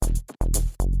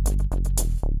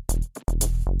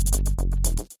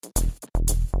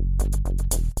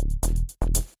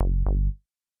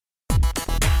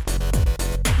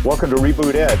Welcome to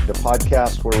Reboot Ed, the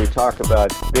podcast where we talk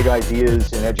about big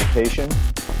ideas in education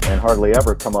and hardly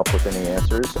ever come up with any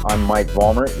answers. I'm Mike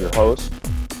Vollmer, your host.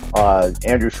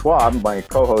 Andrew Schwab, my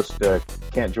co-host,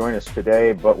 can't join us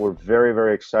today, but we're very,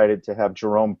 very excited to have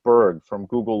Jerome Berg from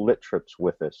Google Lit Trips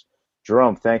with us.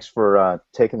 Jerome, thanks for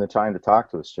taking the time to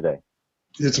talk to us today.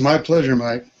 It's my pleasure,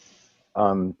 Mike.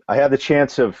 I had the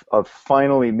chance of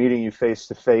finally meeting you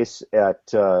face-to-face at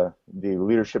the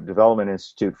Leadership Development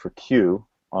Institute for CUE,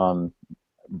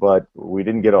 but we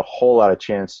didn't get a whole lot of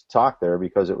chance to talk there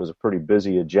because it was a pretty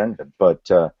busy agenda. But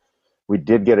we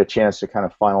did get a chance to kind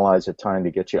of finalize a time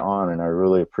to get you on, and I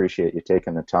really appreciate you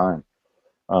taking the time.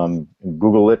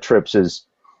 Google Lit Trips is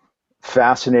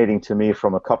fascinating to me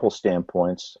from a couple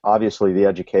standpoints. Obviously, the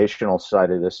educational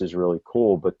side of this is really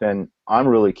cool, but then I'm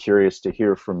really curious to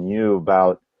hear from you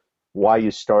about why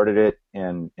you started it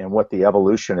and what the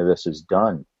evolution of this has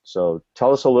done. So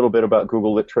tell us a little bit about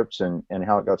Google Lit Trips and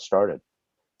how it got started.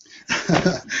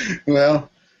 Well,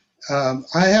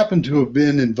 I happen to have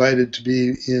been invited to be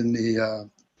in the,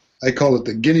 I call it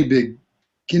the guinea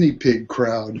pig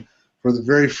crowd for the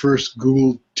very first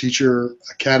Google Teacher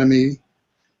Academy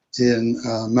in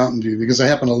Mountain View, because I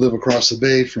happen to live across the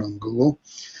bay from Google.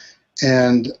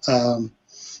 And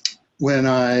when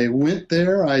I went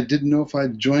there, I didn't know if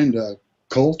I'd joined a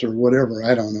cult or whatever.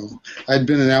 I don't know. I'd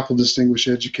been an Apple Distinguished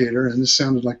Educator, and this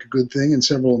sounded like a good thing, and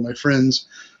several of my friends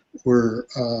were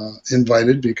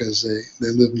invited because they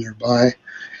live nearby.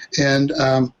 And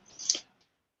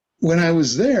when I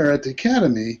was there at the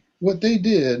Academy, what they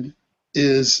did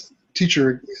is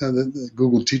the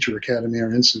Google Teacher Academy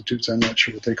or institutes, I'm not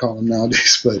sure what they call them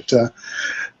nowadays, but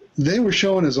they were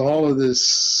showing us all of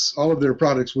their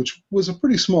products, which was a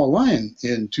pretty small line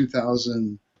in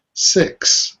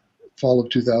 2006, fall of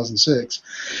 2006.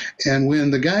 And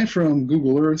when the guy from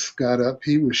Google Earth got up,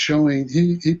 he was showing,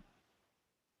 he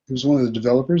was one of the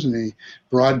developers, and he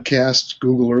broadcast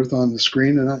Google Earth on the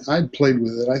screen, and I'd played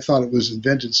with it. I thought it was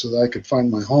invented so that I could find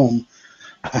my home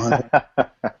on it.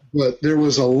 But there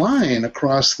was a line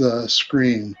across the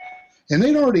screen, and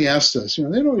they'd already asked us,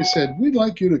 they'd already said, we'd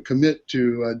like you to commit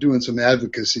to doing some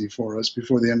advocacy for us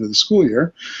before the end of the school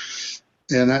year.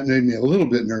 And that made me a little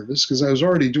bit nervous because I was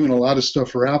already doing a lot of stuff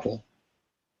for Apple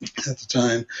at the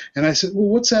time. And I said, well,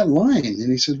 what's that line?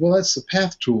 And he said, well, that's the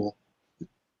path tool.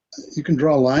 You can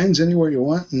draw lines anywhere you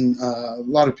want. And a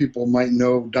lot of people might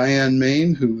know Diane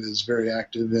Main, who is very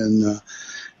active in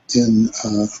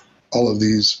all of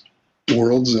these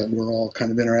worlds that we're all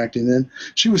kind of interacting in.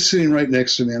 She was sitting right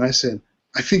next to me, and I said,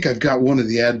 I think I've got one of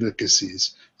the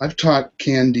advocacies. I've taught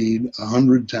Candide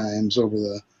 100 times over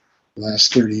the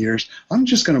last 30 years. I'm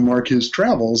just going to mark his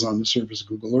travels on the surface of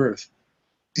Google Earth.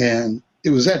 And it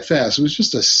was that fast. It was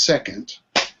just a second.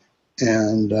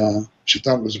 And she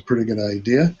thought it was a pretty good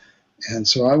idea. And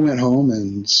so I went home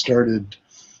and started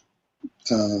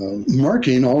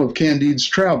marking all of Candide's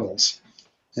travels.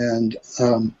 And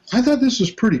I thought this was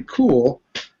pretty cool,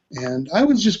 and I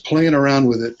was just playing around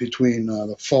with it between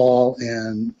the fall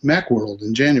and Macworld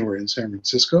in January in San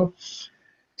Francisco.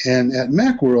 And at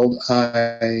Macworld,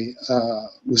 I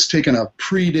was taking a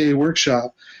pre-day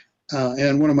workshop,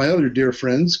 and one of my other dear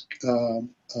friends,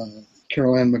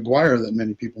 Carol Ann McGuire, that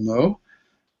many people know,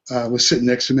 was sitting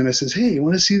next to me, and I says, hey, you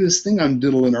want to see this thing I'm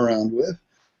diddling around with?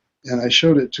 And I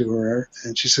showed it to her,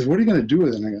 and she said, what are you going to do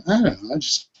with it? And I go, I don't know, I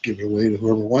just give it away to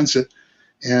whoever wants it.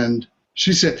 And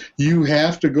she said, you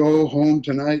have to go home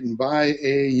tonight and buy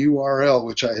a URL,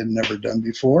 which I had never done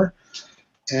before.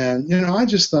 And, I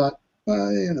just thought,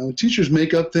 teachers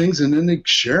make up things and then they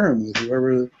share them with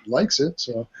whoever likes it.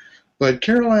 So, but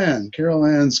Carol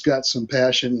Ann's got some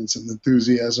passion and some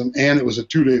enthusiasm, and it was a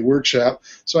 2-day workshop,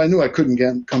 so I knew I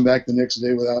couldn't come back the next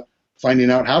day without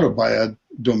finding out how to buy a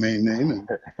domain name. And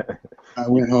I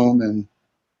went home, and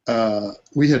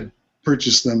we had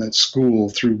purchased them at school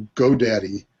through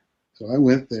GoDaddy. So I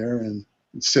went there and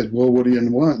said, well, what do you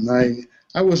want? And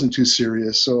I wasn't too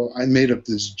serious, so I made up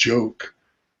this joke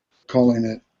calling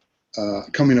it,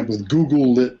 coming up with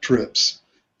Google Lit Trips,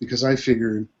 because I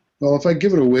figured, well, if I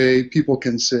give it away, people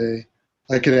can say,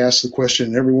 I could ask the question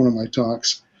in every one of my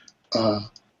talks,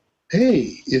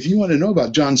 hey, if you want to know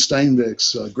about John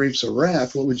Steinbeck's Grapes of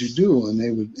Wrath, what would you do?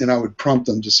 And I would prompt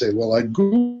them to say, well, I'd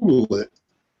Google it.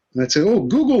 And I'd say, oh,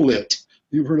 Google Lit.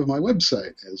 You've heard of my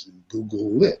website, as in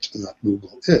Google Lit, not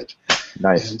Google It.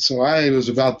 Nice. And so I was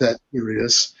about that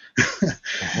curious,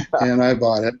 and I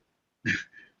bought it.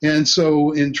 And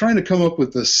so in trying to come up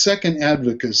with the second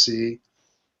advocacy,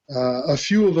 a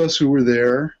few of us who were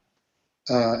there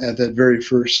at that very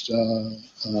first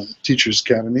Teachers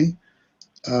Academy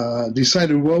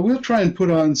decided, well, we'll try and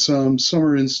put on some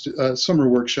summer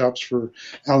workshops for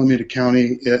Alameda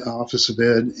County Office of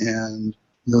Ed and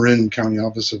Marin County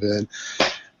Office of Ed.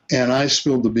 And I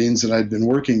spilled the beans that I'd been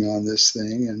working on this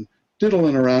thing and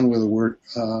diddling around with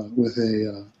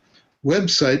a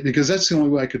website, because that's the only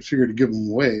way I could figure to give them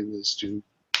away, was to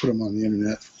put them on the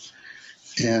internet.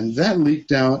 And that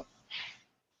leaked out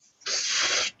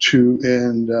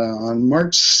on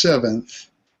March 7th,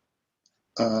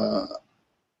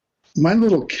 my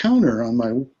little counter on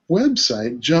my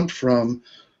website jumped from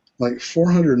like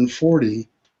 440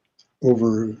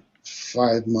 over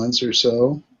 5 months or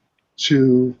so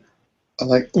to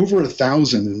like over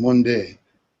 1,000 in one day.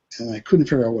 And I couldn't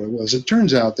figure out what it was. It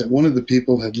turns out that one of the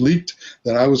people had leaked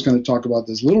that I was going to talk about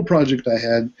this little project I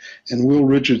had, and Will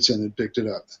Richardson had picked it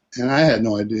up. And I had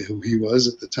no idea who he was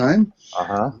at the time.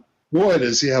 Uh-huh. Boy,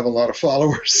 does he have a lot of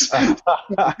followers. By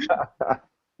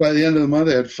the end of the month,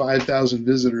 I had 5,000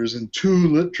 visitors and 2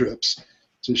 lit trips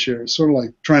to share. It's sort of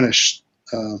like trying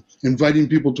to inviting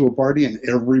people to a party and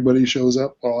everybody shows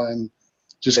up while I'm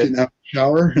just getting out of the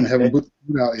shower and haven't put the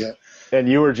food out yet. And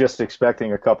you were just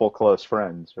expecting a couple close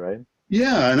friends, right?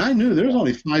 Yeah, and I knew there's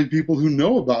only 5 people who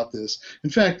know about this. In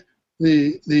fact,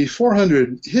 the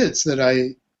 400 hits that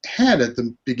I had at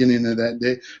the beginning of that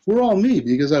day were all me,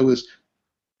 because I was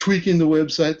tweaking the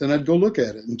website, then I'd go look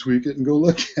at it and tweak it and go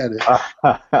look at it.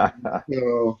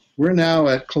 So we're now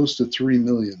at close to 3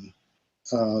 million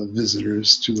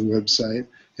visitors to the website,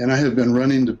 and I have been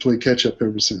running to play catch up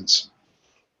ever since.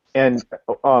 And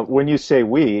when you say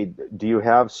we, do you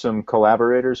have some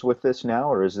collaborators with this now,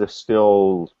 or is this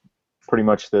still pretty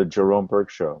much the Jerome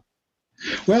Berg show?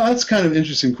 Well, that's kind of an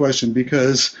interesting question,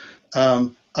 because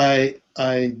I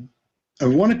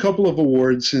won a couple of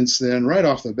awards since then, right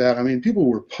off the bat. I mean, people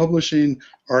were publishing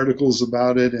articles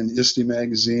about it in ISTE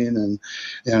magazine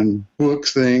and book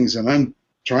things, and I'm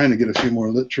trying to get a few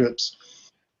more lit trips.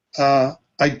 I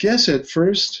guess at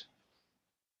first,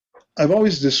 I've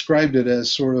always described it as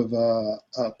sort of a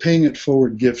paying it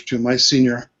forward gift to my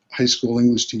senior high school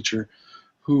English teacher,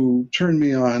 who turned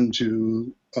me on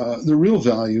to the real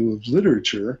value of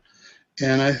literature.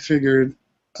 And I figured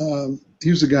he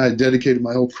was the guy I dedicated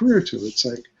my whole career to. It's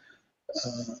like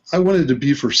I wanted to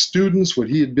be for students what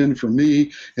he had been for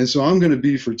me, and so I'm going to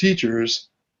be for teachers,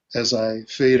 as I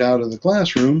fade out of the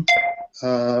classroom,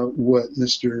 what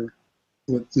Mr.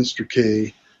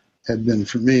 K had been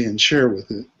for me, and share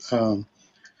with it.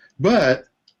 But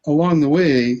along the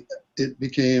way, it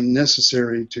became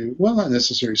necessary to, well, not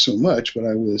necessary so much, but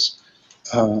I was,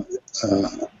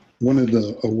 one of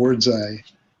the awards I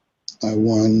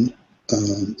won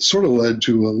sort of led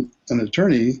to an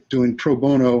attorney doing pro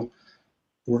bono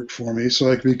work for me,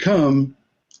 so I could become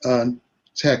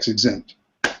tax exempt.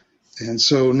 And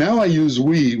so now I use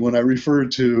we when I refer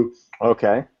to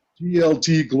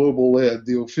GLT Global Ed,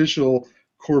 the official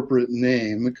corporate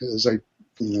name, because I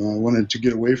wanted to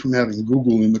get away from having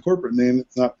Google in the corporate name.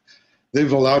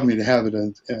 They've allowed me to have it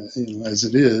as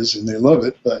it is, and they love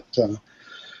it, but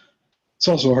it's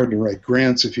also hard to write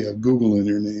grants if you have Google in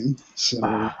your name. So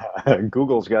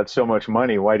Google's got so much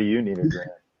money. Why do you need a grant?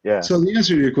 Yeah. So the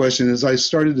answer to your question is I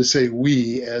started to say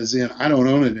we, as in I don't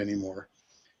own it anymore,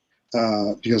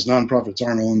 because nonprofits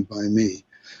aren't owned by me.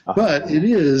 But it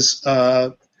is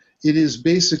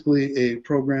basically a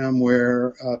program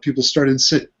where people started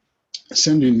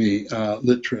sending me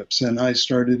lit trips, and I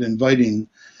started inviting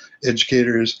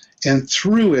educators, and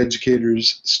through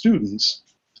educators, students,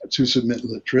 to submit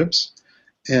lit trips.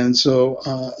 And so,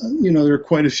 there are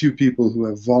quite a few people who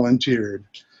have volunteered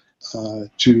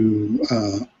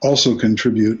to also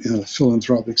contribute in a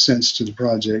philanthropic sense to the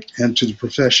project and to the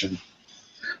profession.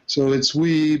 So it's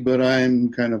we, but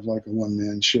I'm kind of like a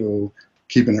one-man show,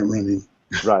 keeping it running.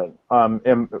 Right.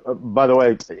 And by the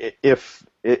way,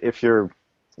 if you're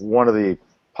one of the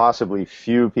possibly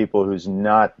few people who's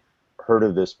not heard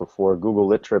of this before,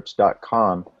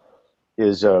 GoogleLitTrips.com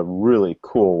is a really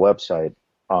cool website.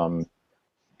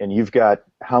 And you've got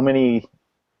how many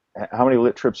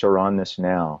lit trips are on this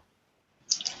now?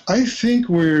 I think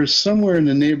we're somewhere in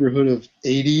the neighborhood of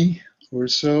 80 or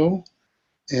so,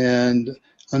 and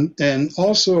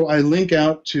also I link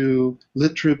out to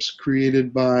lit trips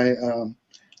created by a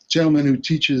gentleman who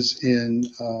teaches in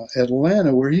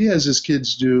Atlanta, where he has his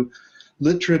kids do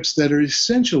lit trips that are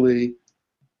essentially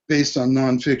based on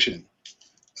nonfiction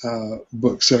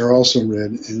books that are also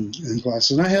read in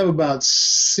classes. And I have about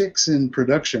 6 in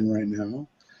production right now.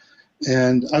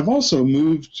 And I've also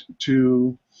moved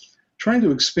to trying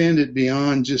to expand it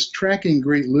beyond just tracking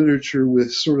great literature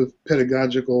with sort of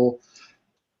pedagogical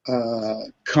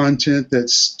content that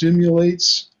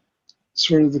stimulates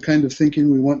sort of the kind of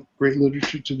thinking we want great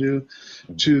literature to do,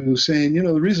 to saying,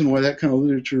 the reason why that kind of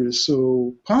literature is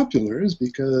so popular is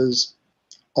because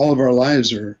all of our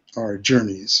lives are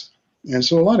journeys. And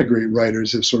so a lot of great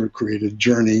writers have sort of created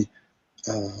journey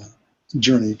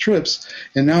trips.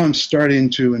 And now I'm starting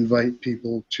to invite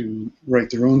people to write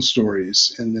their own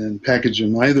stories and then package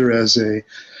them either as in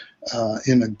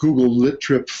a Google Lit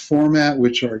Trip format,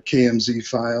 which are KMZ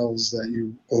files that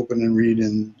you open and read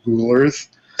in Google Earth,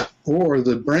 or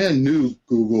the brand new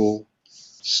Google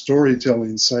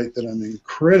storytelling site that I'm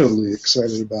incredibly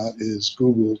excited about is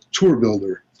Google Tour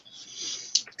Builder.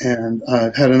 And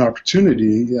I've had an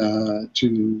opportunity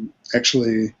to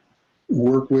actually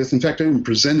work with, in fact, I even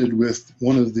presented with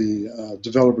one of the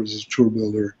developers of Tour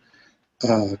Builder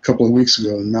a couple of weeks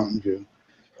ago in Mountain View.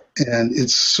 And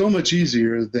it's so much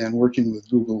easier than working with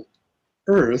Google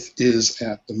Earth is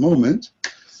at the moment,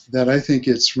 that I think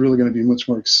it's really going to be much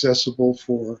more accessible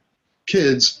for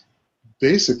kids,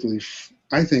 basically,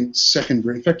 I think, second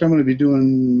grade. In fact, I'm going to be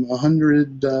doing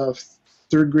 100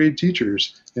 third grade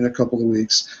teachers in a couple of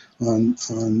weeks on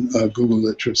Google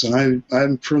Lit Trips. And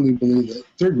I firmly believe that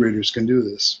third graders can do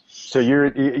this. So you're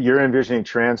envisioning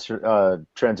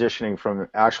transitioning from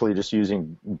actually just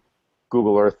using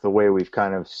Google Earth the way we've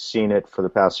kind of seen it for the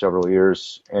past several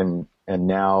years, and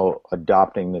now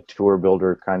adopting the Tour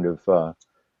Builder kind of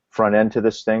front end to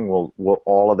this thing. Will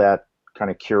all of that kind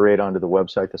of curate onto the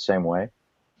website the same way?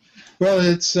 Well,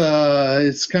 it's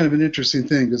kind of an interesting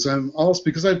thing because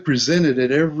I've presented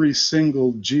at every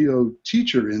single Geo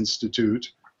Teacher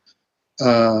Institute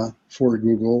for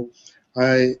Google.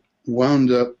 I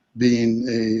wound up being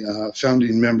a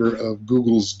founding member of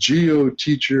Google's Geo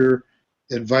Teacher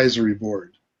Advisory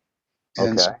Board.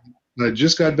 And okay. So I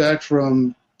just got back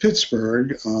from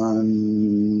Pittsburgh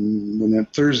on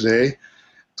Thursday,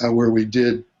 where we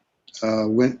did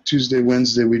went Tuesday,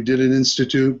 Wednesday, we did an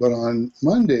institute, but on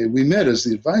Monday we met as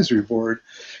the advisory board.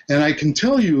 And I can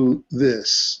tell you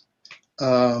this,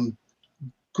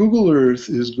 Google Earth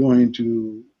is going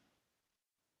to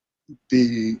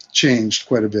be changed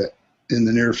quite a bit in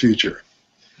the near future,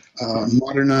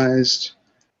 modernized.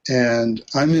 And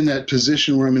I'm in that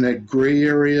position where I'm in that gray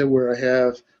area where I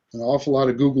have an awful lot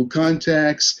of Google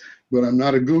contacts, but I'm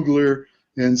not a Googler.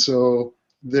 And so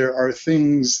there are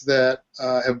things that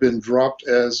have been dropped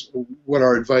as what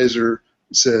our advisor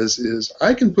says is,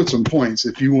 I can put some points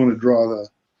if you want to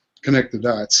connect the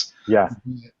dots. Yeah.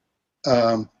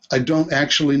 I don't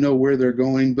actually know where they're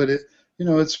going, but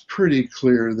it's pretty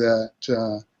clear that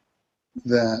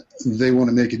they want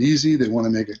to make it easy. They want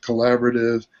to make it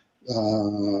collaborative.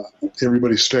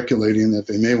 Everybody's speculating that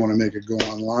they may want to make it go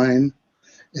online.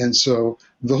 And so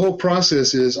the whole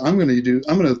process is I'm going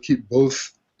to keep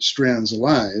both strands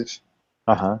alive,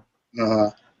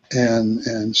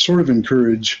 and sort of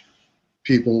encourage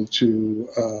people to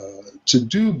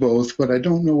do both, but I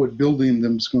don't know what building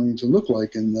them is going to look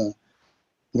like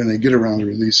when they get around to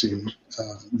releasing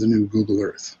the new Google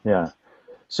Earth. Yeah.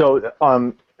 So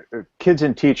kids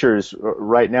and teachers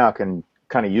right now can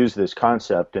kind of use this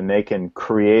concept, and they can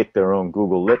create their own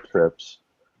Google Lit Trips.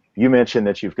 You mentioned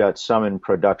that you've got some in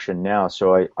production now,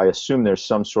 so I assume there's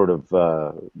some sort of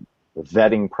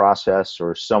vetting process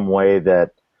or some way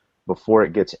that before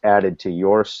it gets added to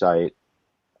your site,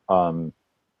 do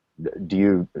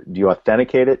you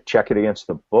authenticate it, check it against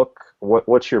the book?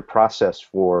 What's your process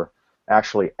for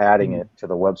actually adding it to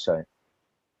the website?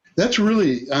 That's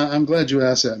really, I'm glad you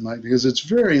asked that, Mike, because it's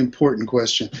a very important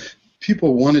question.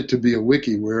 People want it to be a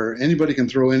wiki where anybody can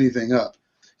throw anything up.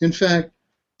 In fact,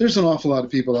 there's an awful lot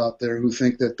of people out there who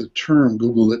think that the term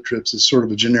Google Lit Trips is sort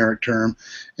of a generic term,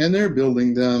 and they're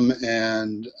building them,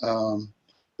 and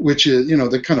which is,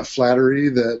 the kind of flattery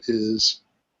that is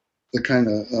the kind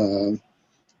of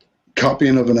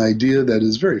copying of an idea that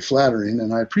is very flattering,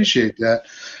 and I appreciate that.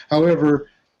 However,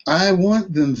 I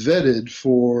want them vetted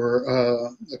for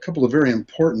a couple of very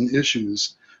important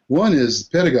issues. One is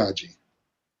pedagogy.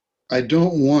 I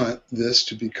don't want this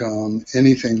to become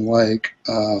anything like,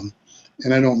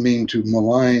 and I don't mean to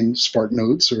malign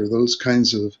SparkNotes or those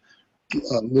kinds of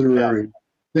literary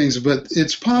things, but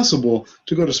it's possible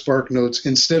to go to SparkNotes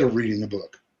instead of reading a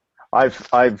book.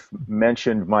 I've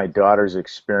mentioned my daughter's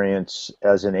experience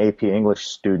as an AP English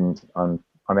student. I'm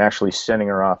actually sending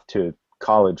her off to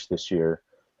college this year.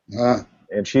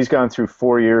 And she's gone through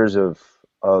 4 years of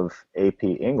AP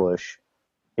English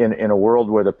in a world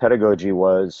where the pedagogy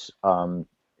was,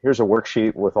 here's a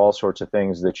worksheet with all sorts of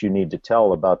things that you need to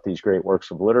tell about these great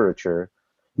works of literature.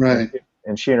 Right.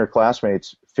 And she and her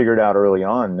classmates figured out early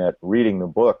on that reading the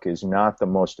book is not the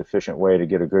most efficient way to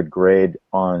get a good grade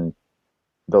on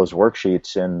those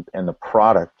worksheets and the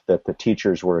product that the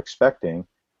teachers were expecting,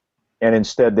 and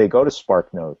instead they go to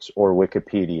SparkNotes or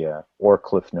Wikipedia or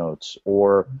Cliff Notes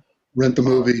or Rent the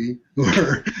Movie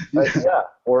or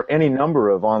or any number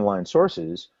of online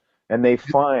sources, and they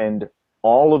find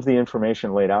all of the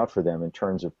information laid out for them in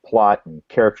terms of plot and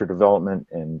character development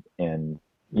and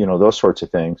those sorts of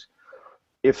things.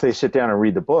 If they sit down and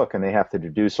read the book and they have to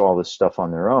deduce all this stuff on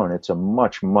their own, it's a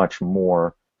much, much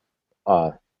more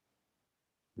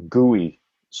gooey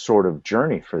sort of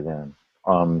journey for them.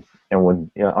 And when,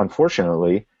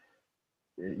 unfortunately,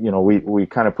 we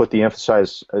kind of put the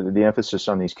emphasis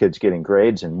on these kids getting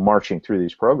grades and marching through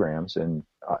these programs, and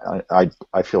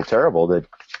I feel terrible that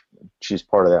she's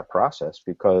part of that process,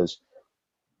 because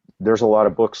there's a lot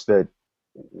of books that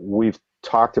we've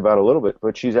talked about a little bit,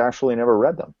 but she's actually never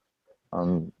read them.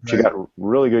 She got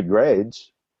really good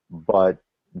grades, but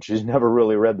she's never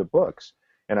really read the books.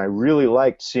 And I really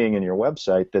liked seeing in your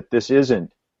website that this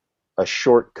isn't a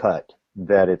shortcut,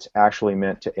 that it's actually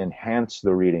meant to enhance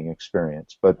the reading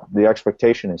experience. But the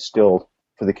expectation is still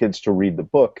for the kids to read the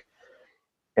book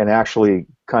and actually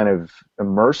kind of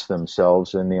immerse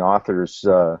themselves in the author's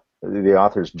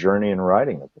journey in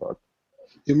writing the book.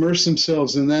 Immerse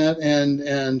themselves in that,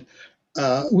 and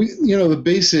the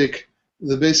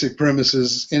basic premise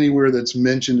is anywhere that's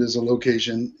mentioned as a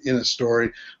location in a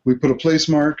story, we put a place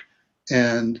mark,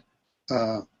 and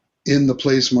in the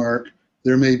place mark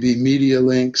there may be media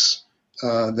links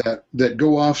that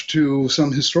go off to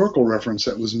some historical reference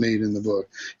that was made in the book.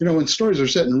 When stories are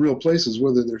set in real places,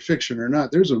 whether they're fiction or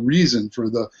not, there's a reason for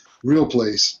the real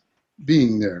place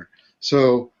being there.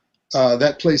 So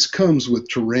that place comes with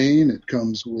terrain, it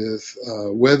comes with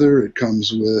weather, it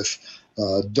comes with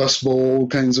Dust Bowl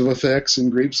kinds of effects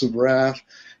in Grapes of Wrath,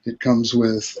 it comes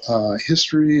with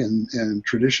history and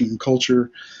tradition and culture.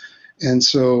 And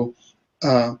so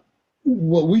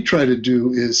what we try to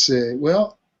do is say,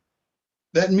 well,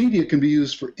 that media can be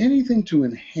used for anything to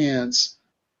enhance,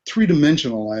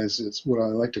 three-dimensionalize, it's what I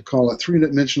like to call it,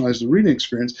 three-dimensionalize the reading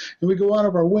experience, and we go out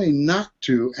of our way not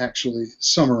to actually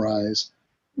summarize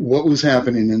what was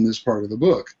happening in this part of the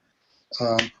book.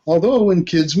 Although when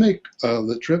kids make a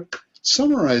lit trip,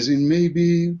 summarizing may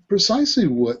be precisely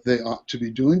what they ought to be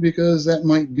doing, because that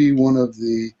might be one of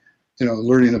the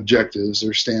learning objectives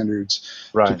or standards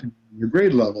to your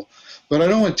grade level. But I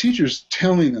don't want teachers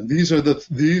telling them these are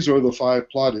the 5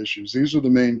 plot issues, these are the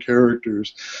main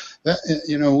characters. That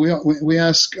we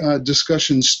ask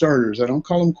discussion starters. I don't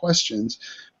call them questions,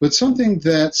 but something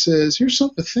that says, here's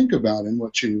something to think about in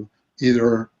what you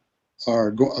either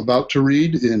are about to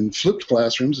read in flipped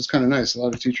classrooms. It's kind of nice. A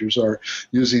lot of teachers are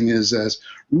using this as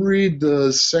read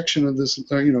the section of this,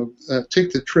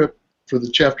 take the trip for the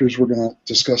chapters we're going to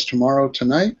discuss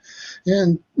tonight,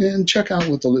 and check out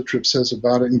what the lit trip says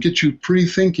about it and get you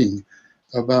pre-thinking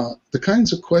about the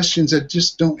kinds of questions that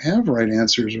just don't have right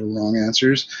answers or wrong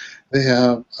answers. They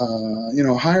have,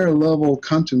 higher level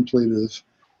contemplative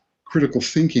critical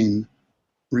thinking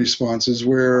responses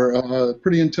where a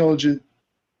pretty intelligent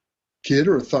kid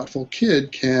or a thoughtful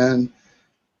kid can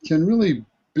really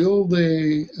build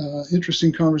a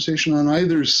interesting conversation on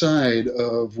either side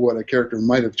of what a character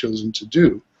might have chosen to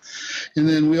do. And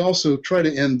then we also try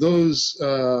to end those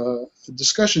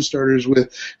discussion starters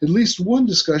with at least one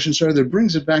discussion starter that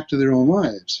brings it back to their own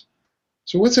lives.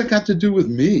 So what's that got to do with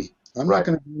me? I'm not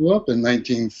going to grow up in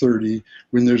 1930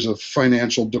 when there's a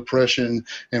financial depression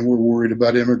and we're worried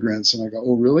about immigrants. And I go,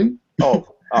 oh, really? Oh,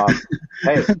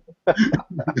 hey.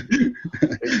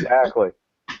 Exactly.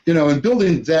 And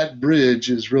building that bridge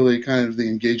is really kind of the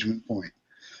engagement point.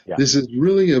 Yeah. This is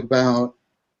really about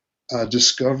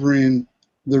discovering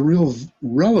the real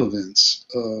relevance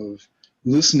of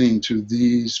listening to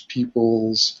these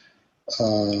people's,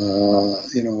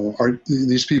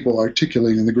 these people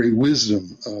articulating the great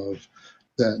wisdom of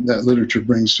that literature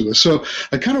brings to us. So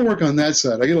I kind of work on that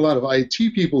side. I get a lot of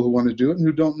IT people who want to do it and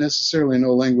who don't necessarily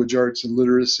know language arts and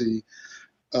literacy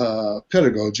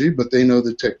pedagogy, but they know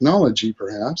the technology,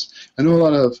 perhaps. I know a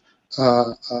lot of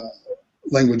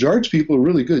language arts people are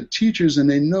really good teachers, and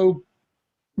they know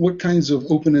what kinds of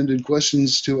open-ended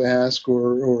questions to ask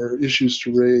or issues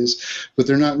to raise, but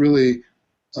they're not really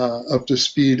up to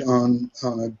speed on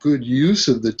a good use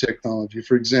of the technology.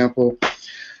 For example,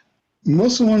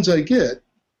 most of the ones I get,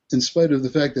 in spite of the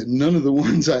fact that none of the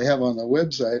ones I have on the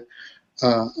website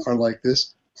are like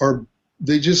this,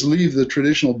 they just leave the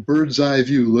traditional bird's eye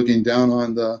view looking down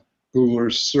on the Google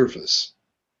Earth surface.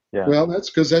 Yeah. Well, that's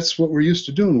because that's what we're used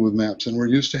to doing with maps, and we're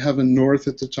used to having north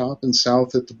at the top and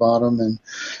south at the bottom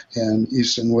and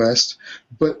east and west.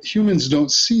 But humans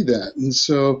don't see that, and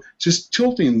so just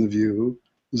tilting the view,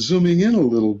 zooming in a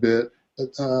little bit,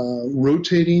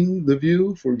 rotating the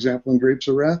view. For example, in Grapes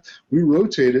of Wrath, we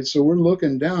rotate it so we're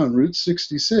looking down Route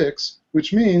 66,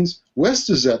 which means west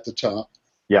is at the top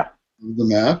Yeah. of the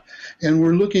map, and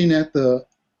we're looking at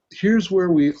here's where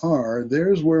we are,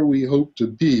 there's where we hope to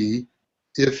be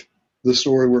if the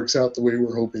story works out the way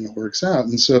we're hoping it works out.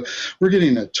 And so we're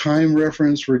getting a time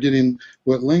reference, we're getting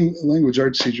what language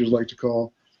arts teachers like to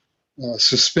call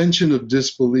suspension of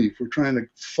disbelief. We're trying to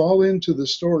fall into the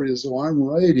story as though I'm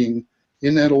writing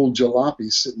in that old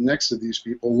jalopy sitting next to these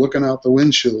people, looking out the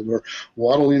windshield, or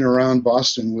waddling around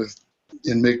Boston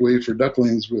in Make Way for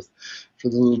Ducklings for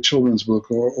the little children's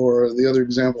book. Or the other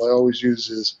example I always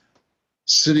use is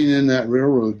sitting in that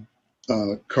railroad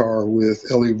car with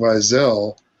Elie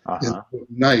Wiesel in the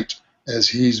night as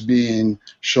he's being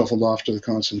shuffled off to the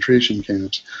concentration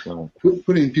camps.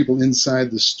 Putting people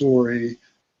inside the story,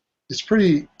 it's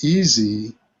pretty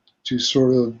easy to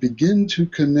sort of begin to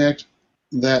connect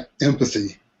that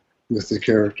empathy with the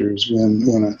characters when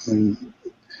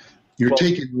you're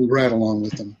taking the ride along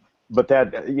with them. But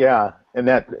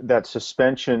that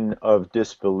suspension of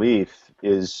disbelief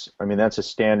is, I mean, that's a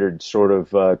standard sort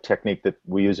of technique that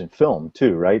we use in film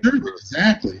too, right? Sure,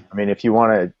 exactly. I mean, if you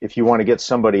want to get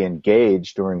somebody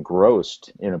engaged or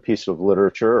engrossed in a piece of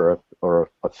literature or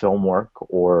a film work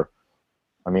or,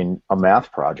 I mean, a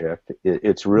math project,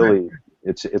 it's really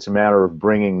it's a matter of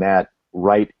bringing that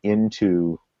right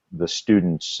into the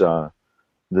student's the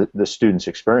student's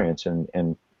experience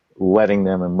and letting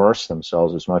them immerse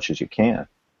themselves as much as you can.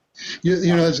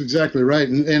 You know, that's exactly right.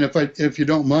 And if you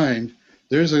don't mind,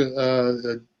 there's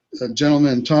a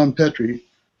gentleman, Tom Petra,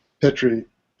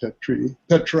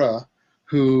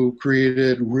 who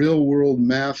created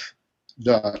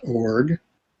realworldmath.org,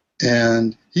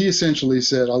 and he essentially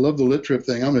said, I love the lit trip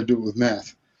thing, I'm going to do it with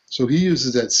math. So he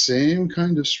uses that same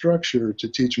kind of structure to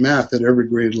teach math at every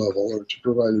grade level or to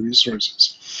provide the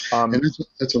resources. And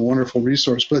that's a wonderful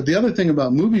resource. But the other thing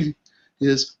about movie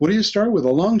is, what do you start with? A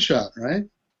long shot, right?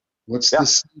 What's the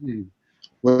scene?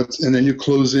 And then you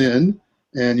close in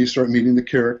and you start meeting the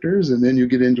characters, and then you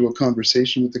get into a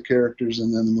conversation with the characters,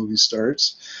 and then the movie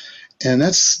starts. And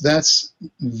that's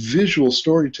visual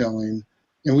storytelling,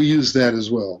 and we use that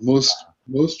as well. Most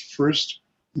first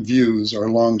views are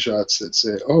long shots that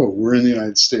say, oh, we're in the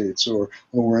United States, or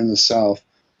oh, we're in the South.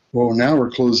 Well, now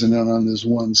we're closing in on this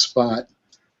one spot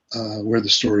where the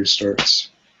story starts.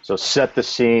 So set the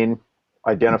scene,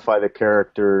 identify the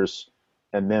characters,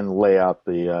 and then lay out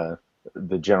the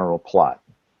general plot.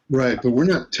 Right, but we're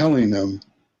not telling them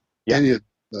any of that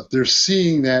stuff. They're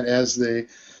seeing that as they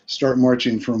start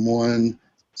marching from one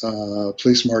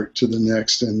place mark to the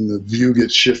next, and the view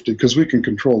gets shifted because we can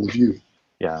control the view.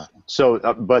 Yeah. So,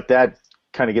 but that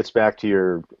kind of gets back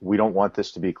to we don't want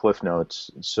this to be Cliff Notes.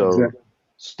 So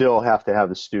still have to have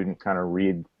the student kind of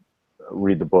read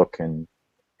the book and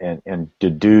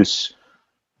deduce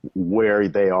where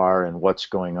they are and what's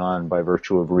going on by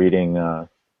virtue of reading the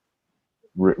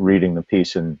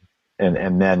piece and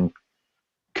then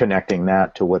connecting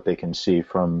that to what they can see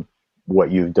from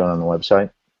what you've done on the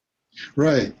website.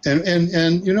 Right.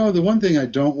 And you know, the one thing I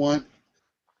don't want,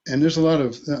 and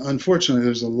unfortunately,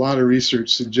 there's a lot of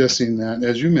research suggesting that,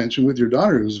 as you mentioned with your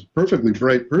daughter, who's a perfectly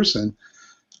bright person,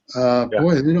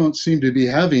 boy, they don't seem to be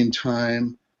having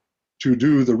time to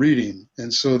do the reading.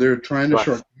 And so they're trying to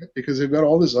shortcut it because they've got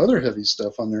all this other heavy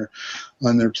stuff on their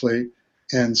plate.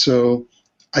 And so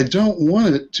I don't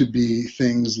want it to be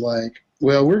things like,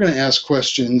 well, we're going to ask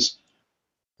questions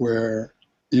where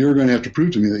you're going to have to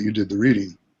prove to me that you did the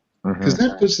reading. Because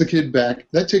that puts the kid back,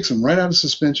 that takes them right out of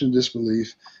suspension of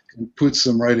disbelief and puts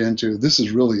them right into, this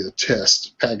is really a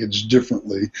test packaged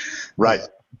differently. Right.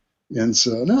 And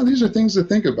so, no, these are things to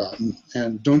think about.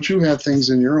 And don't you have things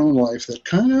in your own life that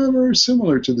kind of are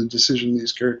similar to the decision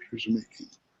these characters are making?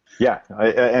 Yeah,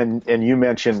 and you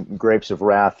mentioned Grapes of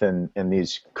Wrath and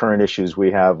these current issues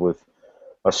we have with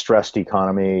a stressed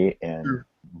economy and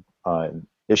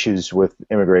issues with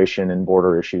immigration and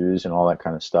border issues and all that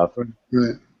kind of stuff.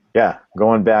 Right. Yeah,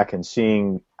 going back and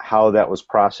seeing how that was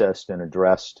processed and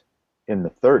addressed in the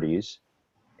 30s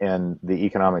and the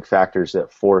economic factors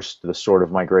that forced the sort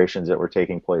of migrations that were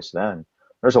taking place then.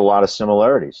 There's a lot of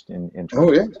similarities in terms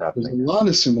of what's happening. There's a lot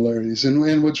of similarities.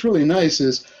 And what's really nice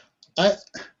is I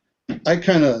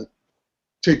kind of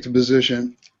take the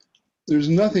position, there's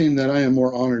nothing that I am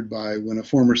more honored by when a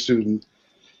former student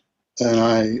and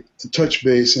I touch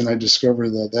base and I discover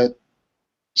that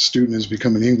student has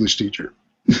become an English teacher.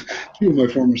 Two of my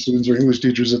former students are English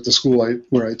teachers at the school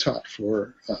where I taught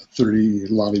for a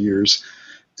lot of years.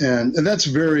 And that's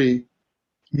very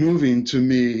moving to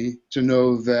me to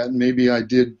know that maybe I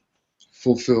did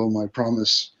fulfill my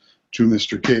promise to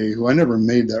Mr. K, who I never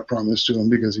made that promise to him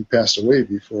because he passed away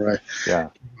before I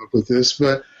came up with this.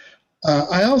 But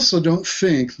I also don't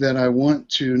think that I want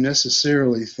to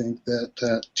necessarily think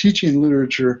that teaching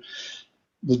literature,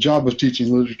 the job of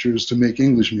teaching literature is to make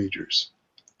English majors.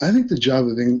 I think the job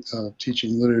of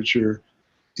teaching literature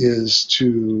is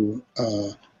to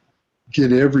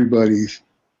get everybody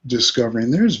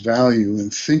discovering there's value in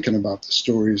thinking about the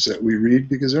stories that we read,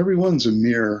 because everyone's a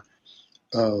mirror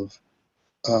of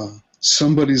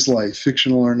somebody's life,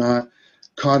 fictional or not,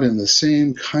 caught in the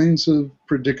same kinds of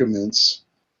predicaments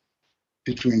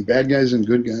between bad guys and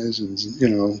good guys,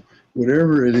 and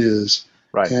whatever it is.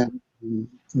 Right. And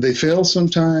they fail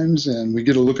sometimes, and we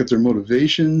get a look at their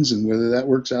motivations and whether that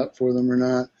works out for them or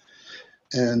not.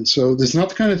 And so it's not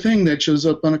the kind of thing that shows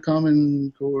up on a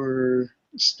Common Core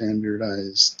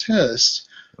standardized test.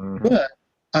 Mm-hmm. But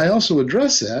I also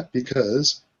address that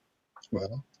because,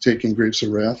 well, taking Grapes of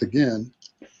Wrath again,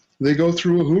 they go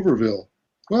through a Hooverville.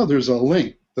 Well, there's a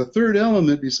link. The third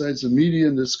element besides the media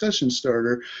and discussion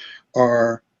starter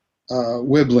are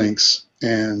web links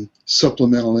and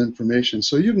supplemental information.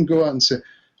 So you can go out and say,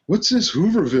 what's this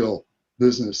Hooverville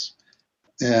business?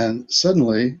 And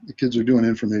suddenly the kids are doing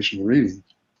informational reading.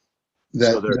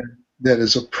 That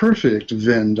is a perfect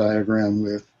Venn diagram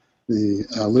with the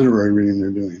literary reading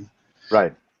they're doing.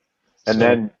 Right. And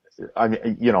then,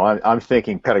 I'm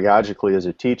thinking pedagogically as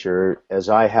a teacher, as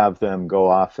I have them go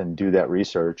off and do that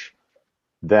research,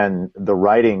 then the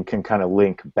writing can kind of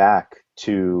link back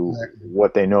to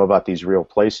what they know about these real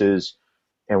places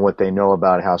and what they know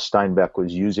about how Steinbeck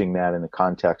was using that in the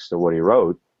context of what he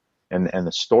wrote, and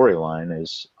the storyline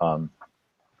is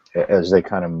as they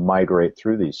kind of migrate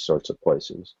through these sorts of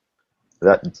places.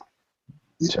 That,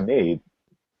 to me,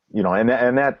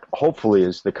 and that hopefully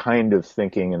is the kind of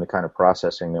thinking and the kind of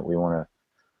processing that we want to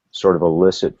sort of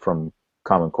elicit from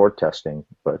Common Core testing.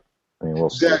 But I mean, we'll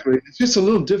see. Exactly. It's just a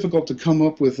little difficult to come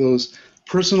up with those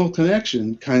personal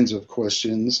connection kinds of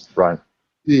questions. Right.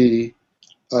 Did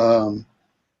the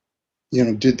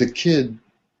kid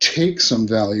take some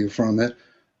value from it?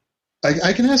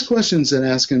 I can ask questions that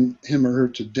ask him or her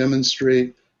to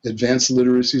demonstrate advanced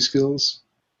literacy skills.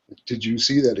 Did you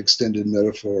see that extended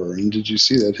metaphor, and did you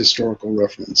see that historical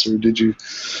reference, or did you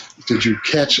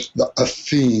catch a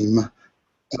theme?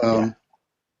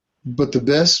 But the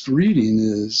best reading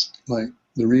is like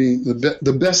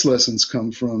the best lessons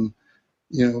come from,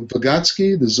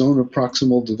 Vygotsky, the zone of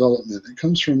proximal development. It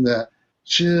comes from that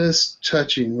just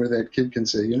touching where that kid can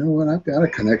say, you know what, I've got a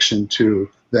connection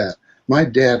to that. My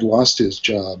dad lost his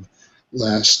job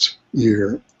last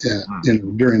year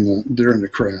during the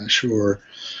crash, or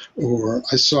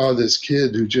I saw this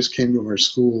kid who just came to our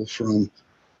school from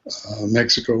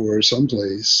Mexico or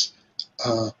someplace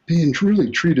being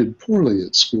really treated poorly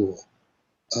at school.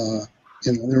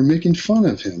 They were making fun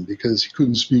of him because he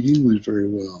couldn't speak English very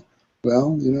well.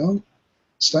 Well,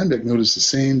 Steinbeck noticed the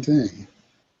same thing,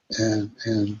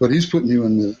 but he's putting you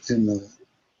in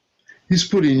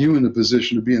the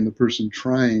position of being the person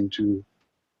trying to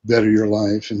better your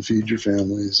life and feed your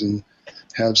families and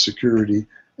have security,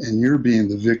 and you're being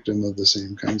the victim of the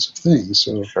same kinds of things.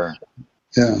 So, sure.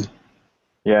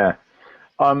 Yeah.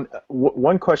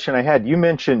 One question I had, you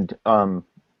mentioned the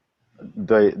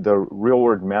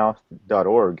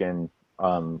realwordmath.org and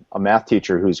a math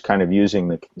teacher who's kind of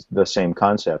using the same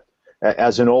concept.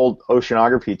 As an old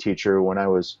oceanography teacher, when I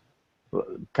was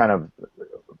kind of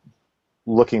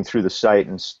looking through the site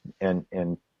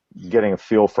and getting a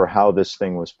feel for how this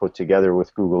thing was put together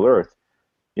with Google Earth,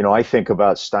 I think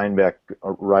about Steinbeck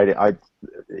writing.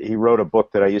 He wrote a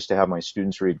book that I used to have my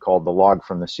students read called The Log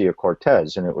from the Sea of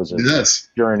Cortez, and it was a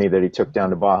journey that he took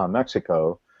down to Baja,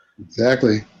 Mexico.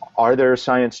 Exactly. Are there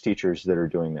science teachers that are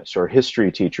doing this, or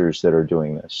history teachers that are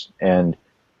doing this? And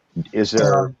is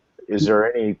there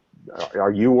any?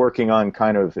 Are you working on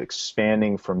kind of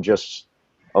expanding from just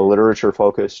a literature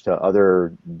focus to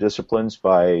other disciplines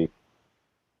by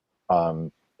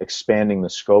expanding the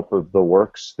scope of the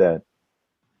works that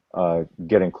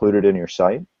get included in your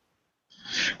site?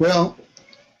 Well,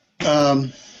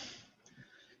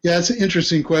 it's an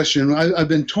interesting question. I've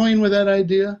been toying with that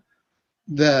idea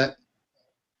that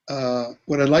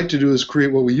what I'd like to do is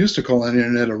create what we used to call on the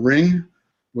internet a ring,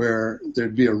 where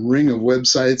there'd be a ring of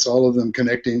websites, all of them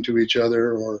connecting to each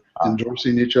other or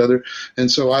endorsing each other. And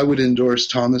so I would endorse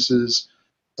Thomas's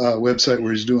website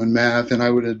where he's doing math, and I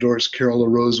would endorse Carol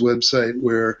LaRoe's website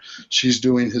where she's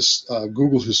doing his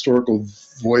Google historical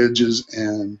voyages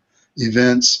and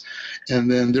events. And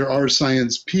then there are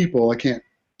science people. I can't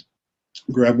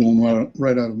grab one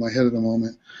right out of my head at the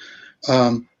moment.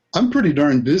 I'm pretty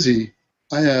darn busy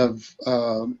I have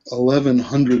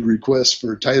 1,100 requests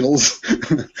for titles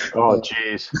Oh,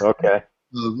 geez. Okay.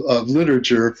 of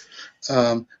literature.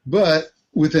 But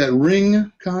with that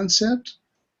ring concept,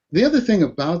 the other thing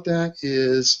about that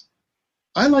is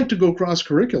I like to go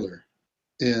cross-curricular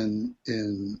in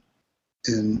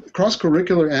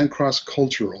cross-curricular and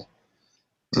cross-cultural.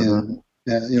 Mm-hmm.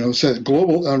 And so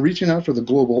global, reaching out for the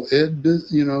global ed,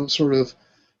 sort of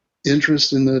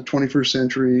interest in the 21st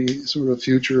century sort of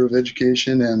future of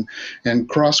education, and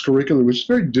cross-curricular, which is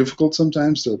very difficult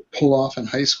sometimes to pull off in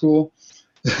high school,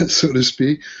 so to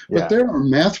speak. But Yeah. there are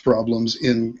math problems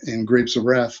in Grapes of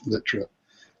Wrath Lit Trip,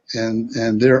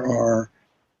 and there are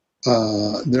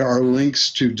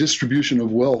links to distribution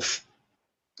of wealth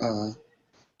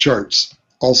charts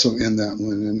also in that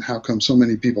one, and how come so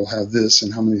many people have this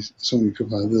and so many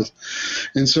people have this.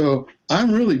 And so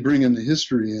I'm really bringing the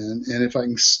history in, and if I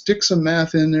can stick some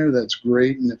math in there, that's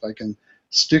great. And if I can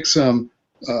stick some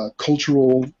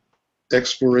cultural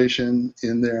exploration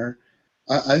in there,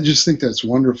 I just think that's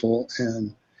wonderful.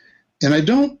 And I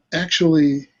don't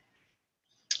actually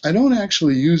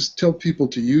tell people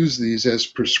to use these as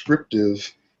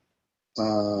prescriptive,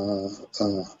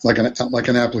 like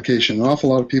an application. An awful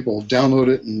lot of people download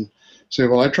it and say,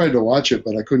 "Well, I tried to watch it,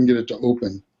 but I couldn't get it to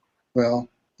open." Well,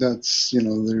 that's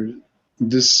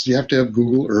this you have to have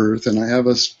Google Earth, and I have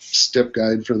a step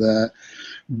guide for that.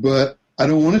 But I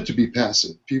don't want it to be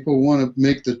passive. People want to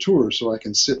make the tour so I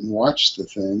can sit and watch the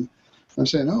thing. I'm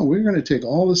saying, "No, we're going to take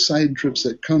all the side trips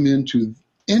that come into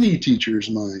any teacher's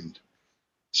mind."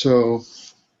 So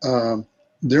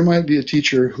there might be a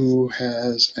teacher who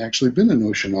has actually been an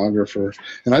oceanographer,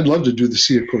 and I'd love to do the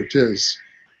Sea of Cortez.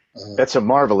 That's a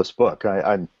marvelous book.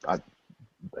 And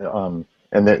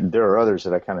there are others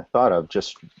that I kind of thought of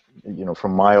just,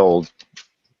 from my old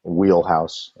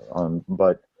wheelhouse.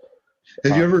 But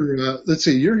Have you ever? Let's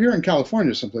see, you're here in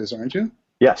California, someplace, aren't you?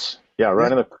 yes, yeah,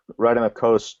 right on the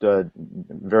coast,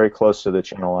 very close to the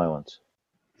Channel Islands.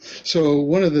 So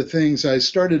one of the things I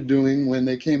started doing when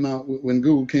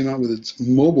Google came out with its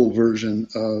mobile version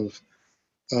of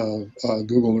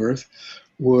Google Earth,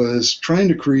 was trying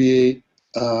to create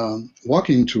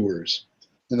walking tours.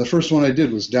 And the first one I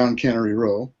did was down Cannery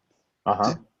Row.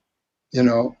 Uh-huh.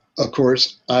 Of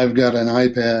course, I've got an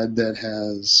iPad that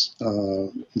has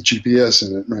GPS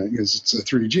in it, right? Because it's a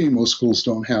 3G. Most schools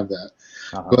don't have that.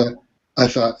 Uh-huh. But I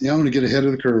thought, I'm going to get ahead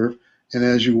of the curve. And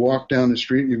as you walk down the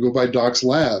street, you go by Doc's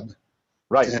Lab.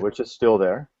 Right, which is still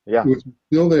there. Yeah. Which is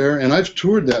still there. And I've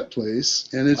toured that place.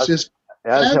 And it's just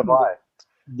as have I.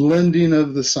 Blending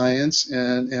of the science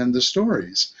and the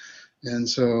stories. And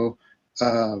so,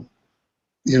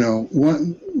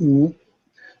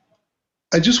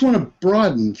 I just want to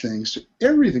broaden things to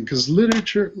everything, because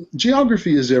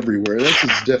geography is everywhere. That's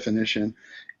its definition.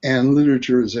 And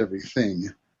literature is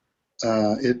everything.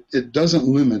 It doesn't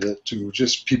limit it to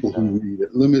just people who read.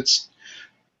 It limits,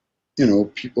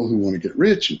 people who want to get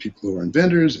rich, and people who are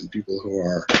inventors, and people who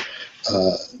are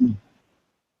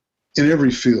in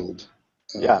every field.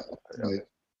 Yeah.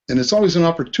 And it's always an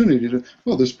opportunity to,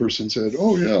 this person said,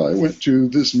 "Oh, yeah, I went to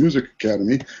this music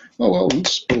academy." Oh, well,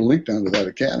 let's put a link down to that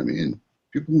academy, and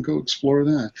people can go explore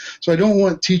that. So I don't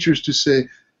want teachers to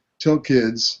tell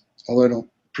kids, although I don't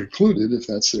preclude it if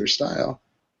that's their style,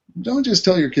 don't just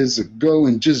tell your kids to go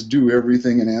and just do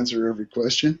everything and answer every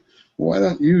question. Why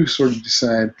don't you sort of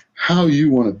decide how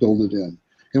you want to build it in?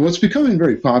 And what's becoming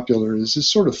very popular is this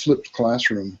sort of flipped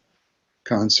classroom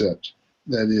concept.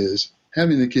 That is,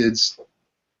 having the kids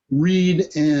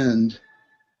read and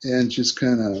just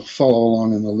kind of follow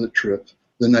along in the lit trip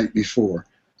the night before.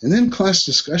 And then class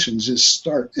discussions just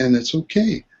start, and it's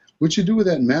okay. What'd you do with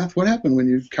that math? What happened when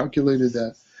you calculated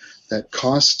that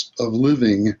cost of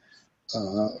living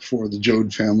for the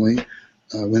Jode family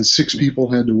when 6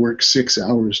 people had to work 6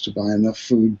 hours to buy enough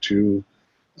food to,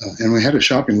 and we had a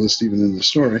shopping list even in the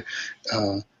story,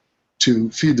 to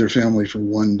feed their family for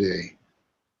one day.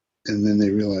 And then they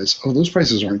realized, those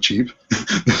prices aren't cheap.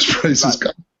 Those prices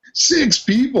got 6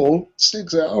 people,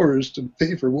 6 hours to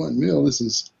pay for one meal. This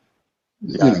is,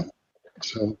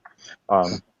 so.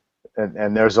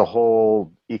 And there's a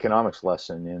whole economics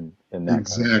lesson in that.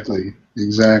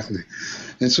 Exactly.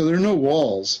 And so there are no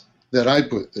walls that I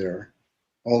put there,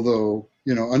 although,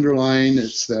 underlying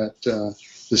it's that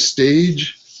the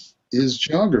stage is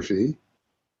geography,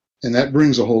 and that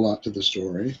brings a whole lot to the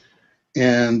story.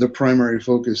 And the primary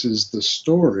focus is the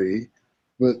story,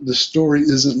 but the story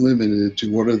isn't limited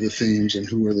to what are the themes and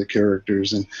who are the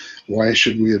characters and why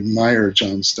should we admire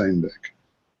John Steinbeck.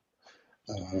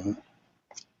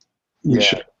 We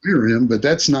should admire him, but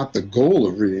that's not the goal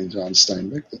of reading John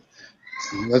Steinbeck.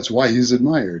 That's why he's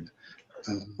admired.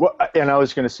 Well, and I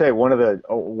was going to say one of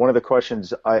the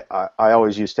questions I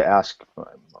always used to ask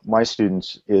my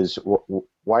students is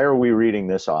why are we reading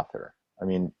this author? I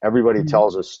mean, everybody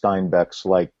tells us Steinbeck's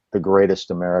like the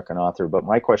greatest American author, but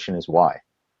my question is why?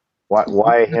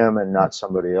 Why him and not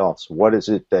somebody else? What is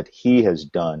it that he has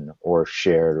done or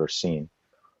shared or seen?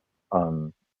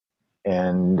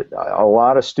 And a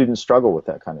lot of students struggle with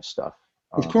that kind of stuff.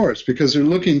 Of course, because they're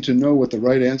looking to know what the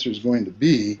right answer is going to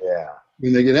be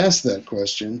when they get asked that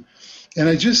question. And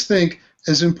I just think,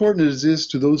 as important as it is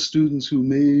to those students who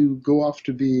may go off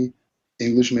to be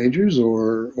English majors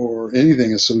or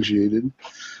anything associated,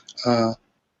 I'm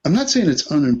not saying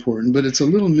it's unimportant, but it's a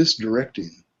little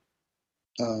misdirecting.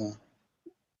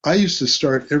 I used to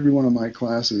start every one of my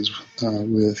classes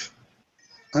with,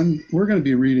 we're going to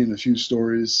be reading a few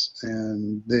stories,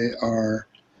 and they are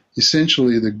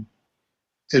essentially the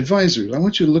advisors. I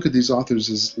want you to look at these authors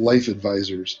as life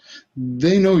advisors.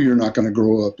 They know you're not going to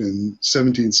grow up in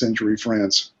 17th century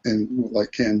France and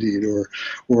like Candide, or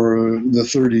the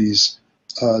 30s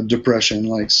depression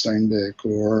like Steinbeck,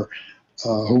 or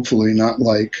hopefully not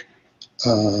like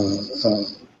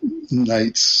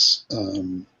knights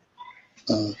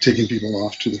taking people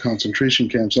off to the concentration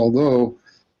camps, although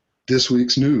this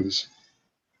week's news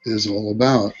is all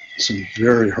about some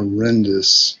very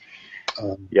horrendous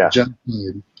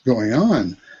genocide going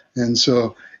on. And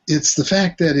so it's the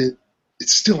fact that it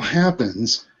still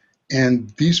happens,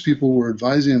 and these people were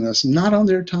advising us not on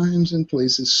their times and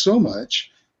places so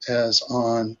much as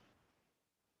on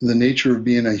the nature of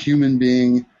being a human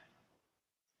being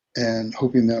and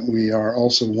hoping that we are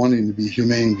also wanting to be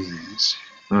humane beings.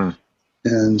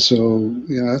 And so,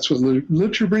 that's what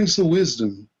literature brings, the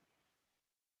wisdom.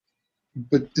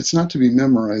 But it's not to be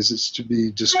memorized, it's to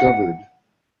be discovered.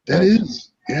 That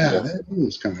is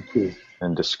kind of cool.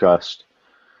 And discussed.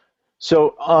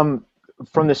 So,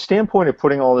 from the standpoint of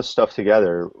putting all this stuff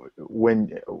together,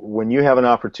 when you have an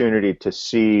opportunity to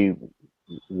see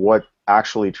what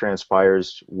actually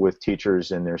transpires with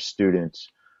teachers and their students,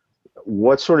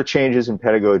 what sort of changes in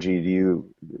pedagogy do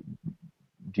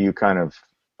you kind of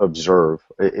observe?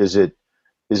 Is it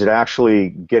actually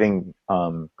getting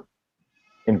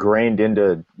ingrained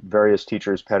into various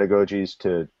teachers' pedagogies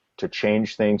to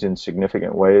change things in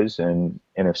significant ways? And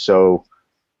if so,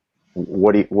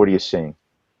 what are you seeing?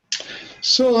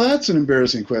 So that's an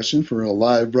embarrassing question for a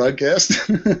live broadcast.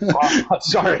 Oh,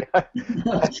 sorry,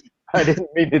 I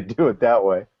didn't mean to do it that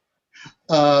way.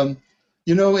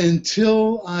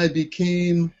 Until I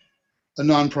became a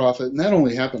nonprofit, and that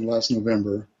only happened last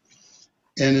November,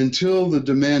 and until the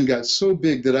demand got so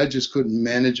big that I just couldn't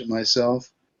manage it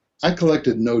myself, I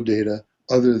collected no data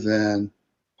other than,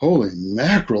 holy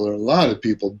mackerel, there are a lot of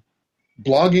people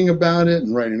blogging about it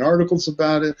and writing articles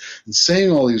about it and saying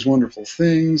all these wonderful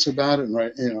things about it, and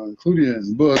including it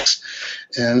in books.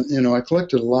 And I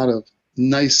collected a lot of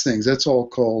nice things. That's all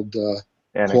called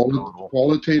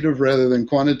qualitative rather than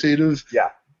quantitative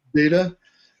data.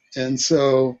 And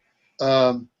so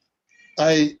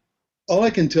all I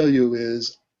can tell you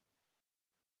is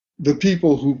the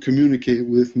people who communicate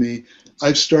with me,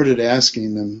 I've started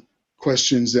asking them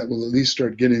questions that will at least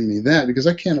start getting me that, because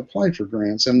I can't apply for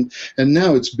grants, and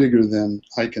now it's bigger than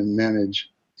I can manage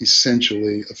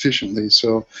essentially efficiently.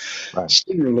 So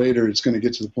sooner or later it's going to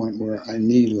get to the point where I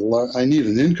need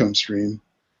an income stream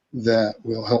that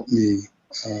will help me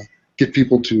get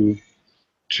people to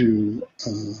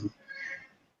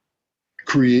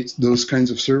create those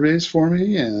kinds of surveys for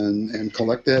me and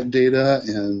collect that data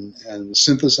and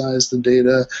synthesize the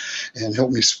data and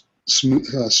help me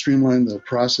streamline the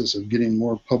process of getting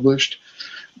more published.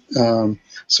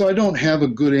 So I don't have a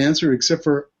good answer, except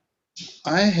for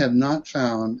I have not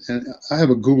found, and I have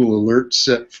a Google alert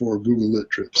set for Google Lit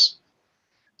trips.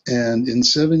 And in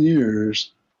 7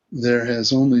 years, there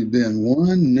has only been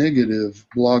one negative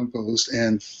blog post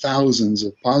and thousands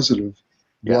of positive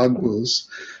blog posts.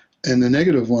 And the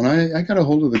negative one, I got a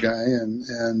hold of the guy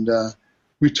and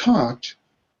we talked,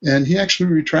 and he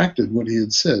actually retracted what he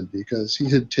had said, because he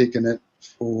had taken it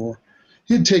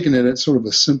at sort of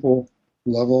a simple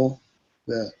level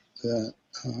that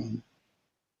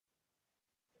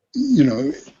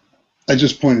I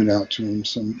just pointed out to him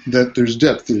that there's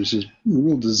depth. There's a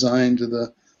real design to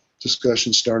the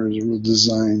discussion starters, a real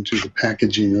design to the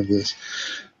packaging of this.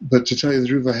 But to tell you the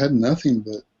truth, I had nothing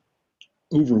but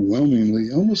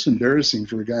overwhelmingly, almost embarrassing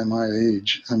for a guy my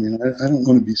age. I mean, I don't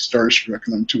want to be starstruck,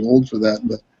 and I'm too old for that,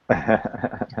 but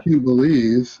I can't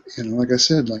believe, like I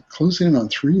said, like closing in on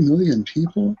 3 million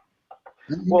people.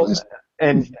 Well,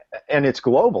 and it's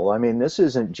global. I mean, this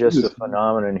isn't just a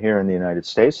phenomenon here in the United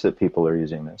States that people are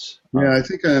using this. Yeah, I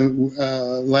think I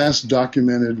last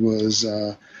documented was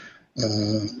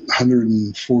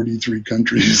 143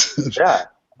 countries. Yeah,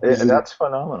 that's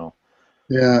phenomenal.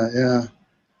 Yeah, yeah.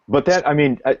 But that, I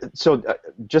mean,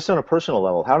 just on a personal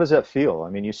level, how does that feel? I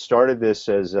mean, you started this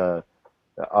as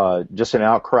just an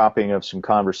outcropping of some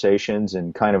conversations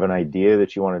and kind of an idea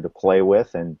that you wanted to play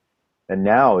with, and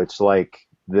now it's like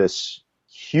this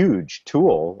huge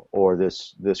tool or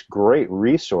this great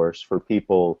resource for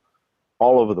people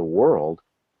all over the world.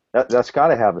 That's got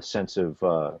to have a sense of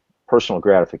personal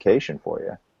gratification for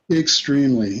you.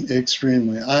 Extremely,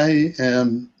 extremely. I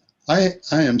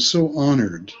am so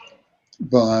honored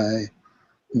by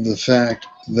the fact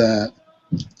that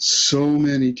so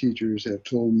many teachers have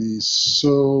told me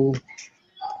so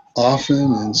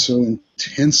often and so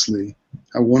intensely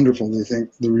how wonderful they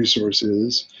think the resource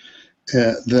is,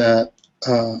 that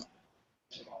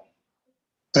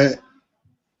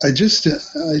I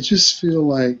just feel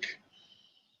like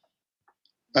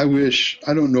I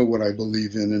don't know what I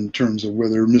believe in terms of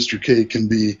whether Mr. K can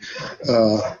be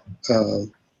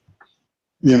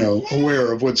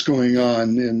aware of what's going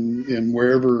on in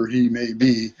wherever he may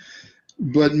be.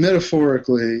 But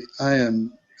metaphorically, I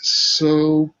am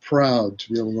so proud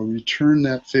to be able to return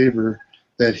that favor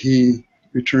that he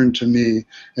returned to me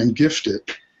and gift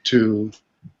it to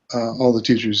all the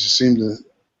teachers who seem to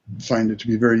find it to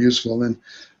be very useful. And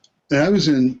I was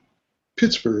in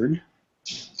Pittsburgh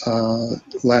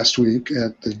last week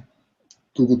at the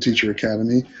Google Teacher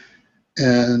Academy,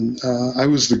 and I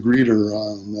was the greeter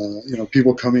on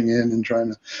people coming in and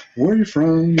trying to, where are you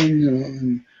from,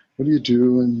 and what do you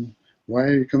do, and why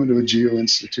are you coming to a Geo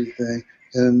Institute thing?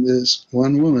 And this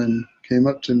one woman came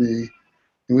up to me,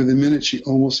 and within a minute she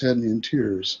almost had me in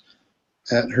tears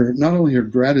at her, not only her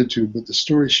gratitude, but the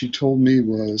story she told me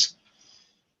was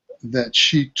that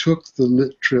she took the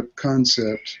Lit Trip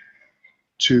concept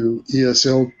to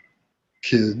ESL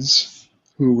kids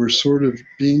who were sort of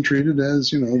being treated as,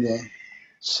 the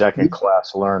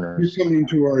second-class learners. You're coming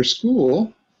to our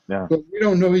school, yeah, but we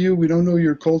don't know you, we don't know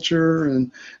your culture,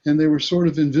 and they were sort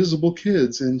of invisible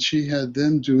kids, and she had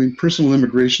them doing personal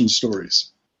immigration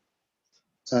stories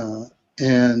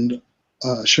and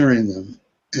sharing them,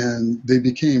 and they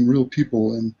became real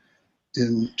people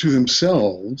in to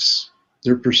themselves,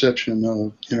 their perception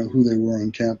of who they were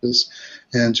on campus,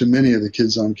 and to many of the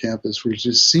kids on campus were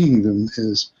just seeing them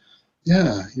as,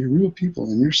 yeah, you're real people,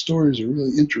 and your stories are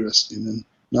really interesting and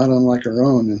not unlike our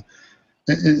own,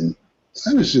 and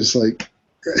I was just like,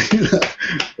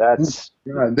 that's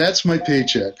oh God, that's my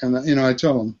paycheck, and I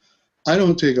tell them I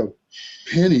don't take a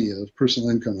penny of personal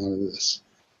income out of this.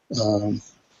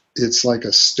 It's like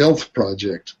a stealth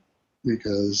project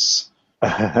because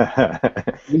I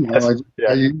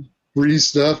use free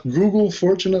stuff. Google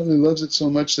fortunately loves it so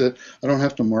much that I don't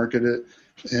have to market it,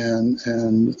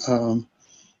 and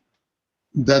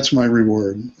that's my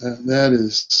reward.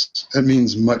 That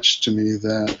means much to me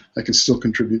that I can still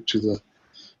contribute to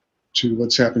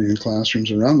what's happening in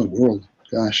classrooms around the world.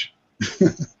 Gosh.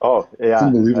 Oh yeah,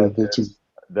 unbelievable.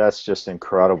 That's just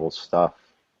incredible stuff.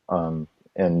 And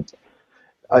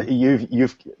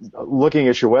you've looking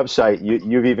at your website,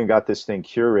 you've even got this thing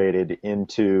curated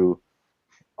into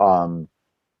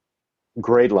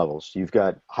grade levels. You've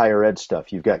got higher ed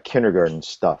stuff, you've got kindergarten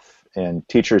stuff, and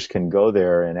teachers can go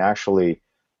there and actually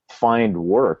find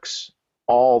works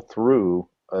all through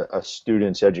a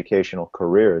student's educational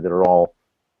career that are all,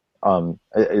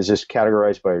 is this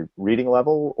categorized by reading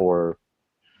level or?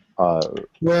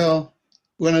 Well,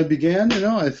 when I began,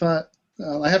 I thought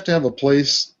I have to have a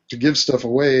place to give stuff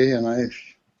away,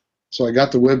 so I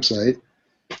got the website,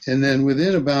 and then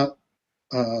within about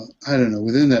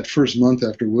within that first month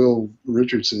after Will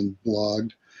Richardson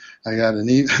blogged, I got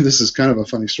this is kind of a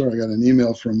funny story. I got an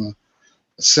email from a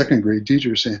second grade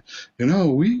teacher saying,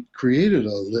 we created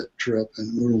a Lit Trip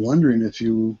and we're wondering if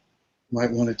you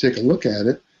might want to take a look at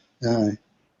it. And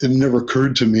it never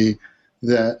occurred to me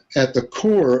that at the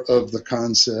core of the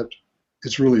concept,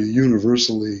 it's really a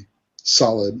universally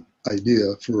solid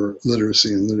idea for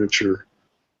literacy and literature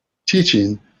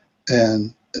teaching.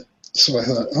 And so I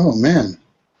thought, oh man,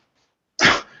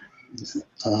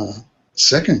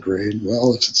 second grade.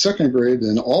 Well, if it's second grade,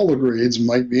 then all the grades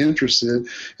might be interested.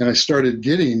 And I started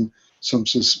getting some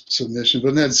submission.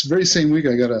 But that very same week,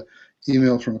 I got an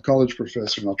email from a college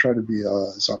professor, and I'll try to be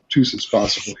as obtuse as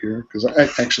possible here, because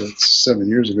actually it's 7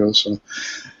 years ago. So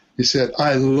he said,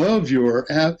 I love your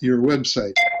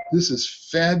website. This is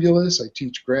fabulous. I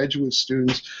teach graduate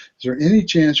students. Is there any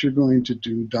chance you're going to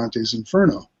do Dante's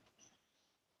Inferno?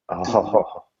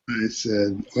 Oh. I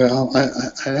said, well,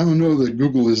 I don't know that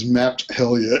Google has mapped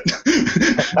hell yet.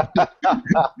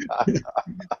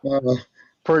 uh,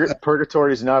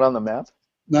 Purgatory is not on the map?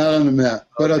 Not on the map.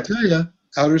 But I'll Okay. tell you,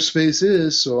 outer space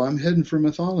is, so I'm heading for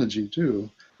mythology too.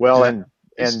 Well, And,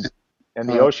 and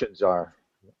the uh, oceans are.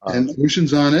 and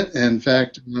oceans on it. And in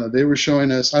fact, they were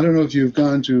showing us, I don't know if you've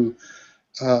gone to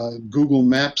Google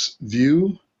Maps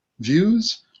views,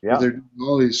 where Yeah. they're doing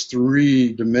all these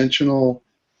three-dimensional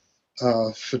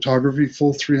photography,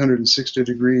 full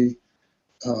 360-degree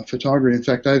photography. In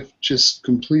fact, I've just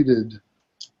completed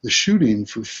the shooting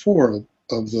for four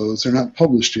of those. They're not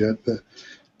published yet, but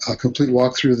a complete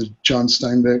walkthrough of the John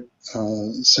Steinbeck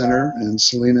Center in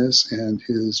Salinas and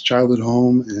his childhood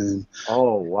home, and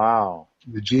Oh, wow.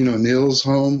 Eugene O'Neill's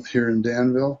home here in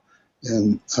Danville.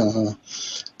 And I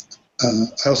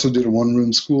also did a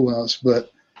one-room schoolhouse,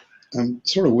 but I'm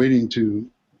sort of waiting to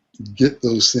get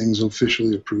those things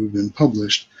officially approved and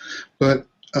published. But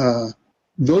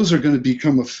those are going to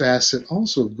become a facet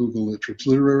also of Google Lit-Trips,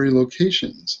 literary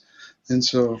locations. And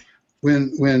so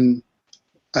when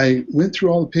I went through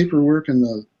all the paperwork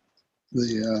and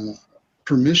the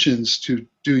permissions to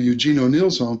do Eugene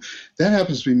O'Neill's home, that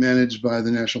happens to be managed by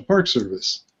the National Park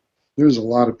Service. There's a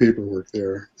lot of paperwork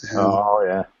there. And Oh,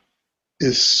 yeah.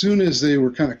 as soon as they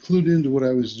were kind of clued into what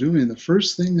I was doing, the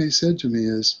first thing they said to me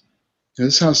is,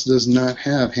 this house does not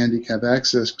have handicap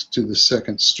access to the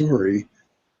second story.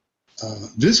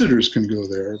 Visitors can go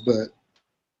there, but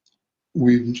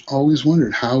we've always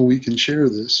wondered how we can share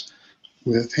this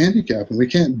with handicap, and we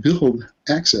can't build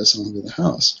access onto the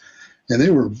house. And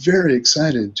they were very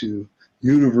excited to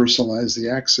universalize the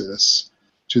access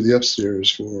to the upstairs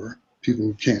for people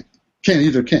who can't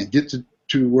get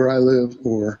to where I live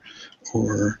or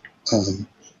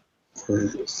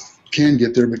can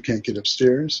get there but can't get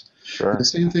upstairs. Sure. The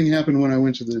same thing happened when I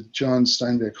went to the John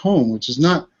Steinbeck home, which is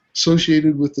not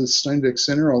associated with the Steinbeck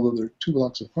Center, although they're 2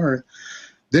 blocks apart.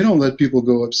 They don't let people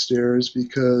go upstairs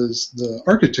because the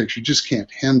architecture just can't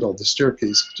handle, the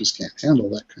staircase just can't handle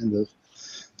that kind of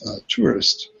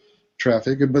tourist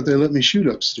traffic, but they let me shoot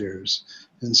upstairs.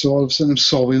 And so all of a sudden I'm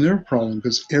solving their problem,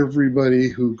 because everybody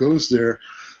who goes there,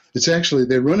 it's actually,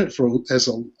 they run it as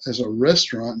a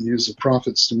restaurant and use the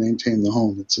profits to maintain the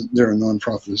home. They're a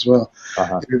nonprofit as well.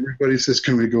 Uh-huh. Everybody says,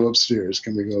 can we go upstairs?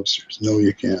 Can we go upstairs? No,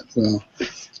 you can't. Well,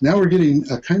 now we're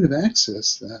getting a kind of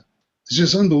access that is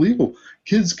just unbelievable.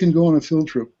 Kids can go on a field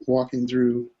trip walking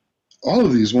through all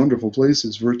of these wonderful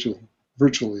places virtually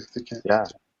if they can't. Yeah.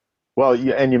 Well,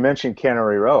 and you mentioned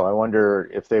Cannery Row. I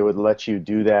wonder if they would let you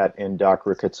do that in Doc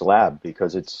Ricketts' lab,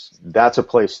 because that's a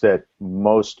place that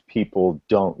most people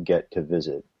don't get to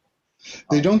visit.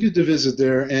 They don't get to visit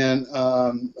there, and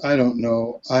I don't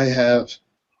know. I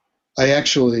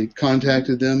actually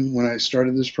contacted them when I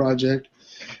started this project.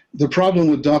 The problem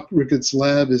with Doc Ricketts'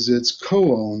 lab is it's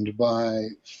co-owned by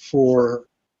 4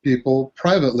 people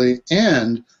privately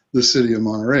and the city of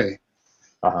Monterey.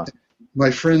 Uh-huh. My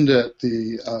friend at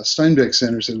the Steinbeck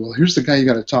Center said, well, here's the guy you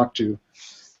got to talk to.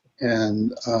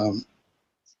 And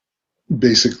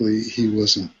basically, he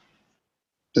wasn't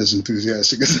as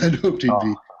enthusiastic as I'd hoped he'd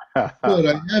be. But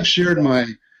I have shared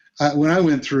when I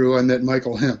went through, I met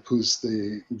Michael Hemp, who's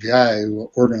the guy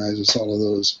who organizes all of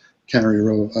those Cannery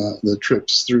Row, the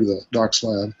trips through the Docs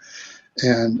Lab.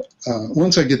 And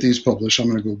once I get these published, I'm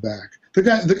going to go back.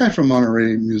 The guy from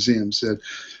Monterey Museum said,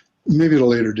 maybe at a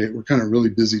later date, we're kind of really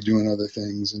busy doing other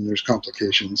things and there's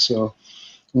complications. So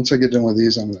once I get done with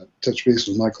these, I'm going to touch base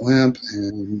with Michael Hemp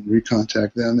and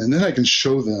recontact them. And then I can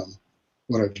show them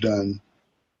what I've done,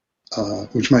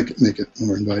 which might make it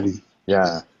more inviting.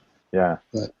 Yeah, yeah.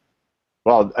 But,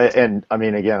 well, and I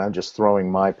mean, again, I'm just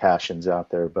throwing my passions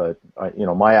out there, but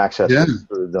my access is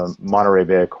through the Monterey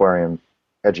Bay Aquarium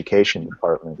Education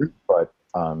Department. But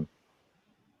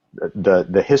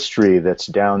the history that's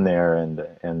down there and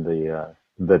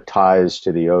the ties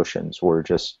to the oceans were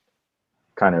just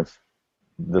kind of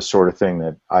the sort of thing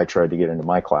that I tried to get into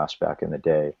my class back in the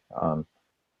day.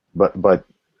 But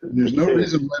there's no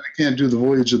reason why they can't do the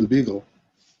Voyage of the Beagle.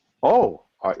 Oh,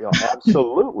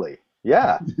 absolutely,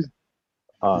 yeah.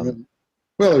 Well,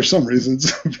 there's some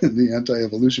reasons in the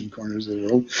anti-evolution corners of the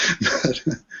world. But,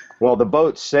 well, the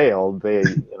boat sailed. They,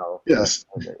 yes,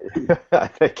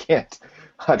 they can't.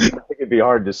 I think it'd be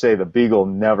hard to say the Beagle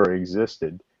never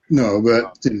existed. No,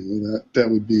 but that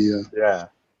would be. Yeah.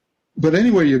 But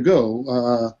anywhere you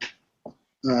go,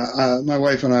 my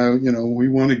wife and I, we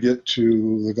want to get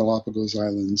to the Galapagos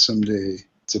Islands someday.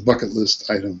 It's a bucket list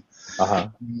item. Uh-huh.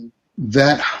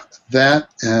 That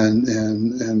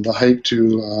and the hike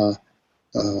to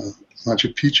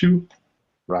Machu Picchu,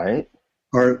 right,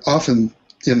 are often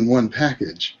in one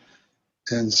package.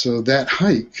 And so that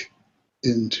hike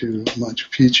into Machu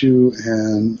Picchu,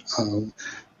 and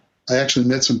I actually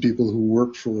met some people who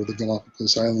work for the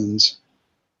Galapagos Islands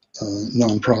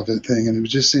nonprofit thing, and it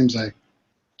just seems like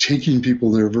taking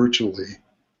people there virtually,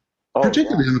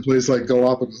 particularly in a place like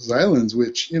Galapagos Islands,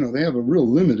 which, they have a real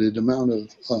limited amount of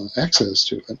access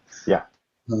to it. Yeah.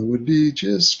 Would be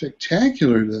just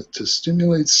spectacular to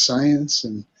stimulate science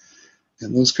and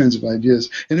those kinds of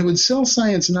ideas. And it would sell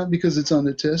science not because it's on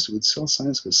the test, it would sell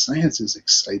science because science is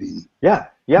exciting. Yeah,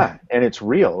 and it's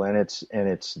real, and it's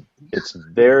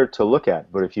there to look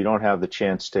at. But if you don't have the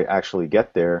chance to actually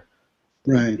get there,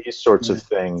 right, these sorts of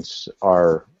things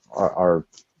are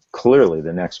clearly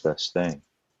the next best thing.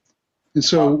 And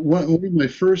so one of my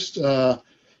first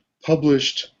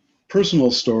published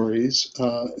personal stories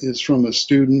is from a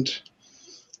student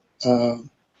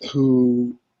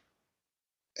who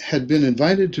had been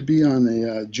invited to be on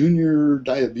a junior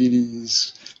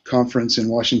diabetes conference in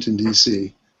Washington,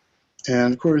 D.C.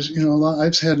 And, of course,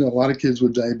 I've had a lot of kids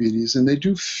with diabetes, and they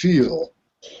do feel,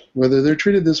 whether they're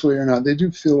treated this way or not, they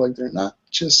do feel like they're not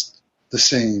just the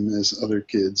same as other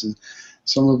kids. And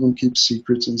some of them keep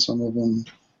secrets, and some of them,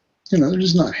 they're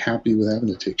just not happy with having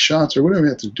to take shots or whatever they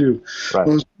have to do. Right.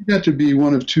 Well, she got to be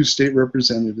one of 2 state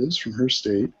representatives from her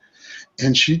state,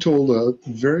 and she told a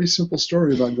very simple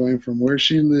story about going from where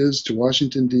she lives to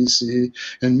Washington, D.C.,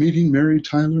 and meeting Mary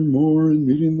Tyler Moore and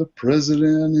meeting the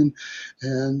president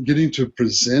and getting to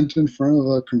present in front of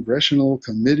a congressional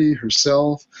committee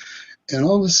herself. And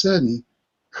all of a sudden,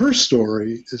 her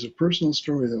story is a personal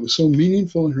story that was so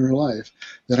meaningful in her life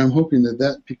that I'm hoping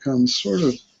that becomes sort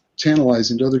of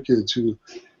tantalizing to other kids who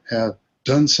have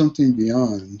done something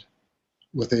beyond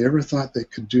what they ever thought they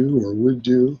could do or would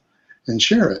do, and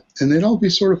share it. And they'd all be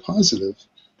sort of positive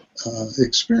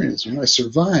experience. I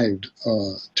survived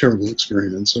a terrible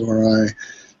experience, or I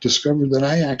discovered that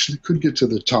I actually could get to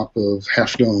the top of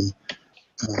Half Dome.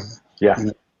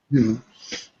 And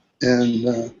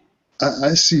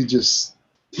I see just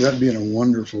that being a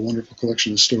wonderful, wonderful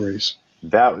collection of stories.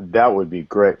 That would be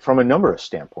great from a number of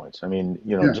standpoints. I mean,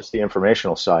 just the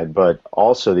informational side, but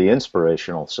also the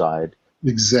inspirational side.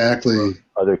 Exactly. For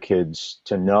other kids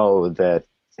to know that,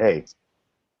 hey,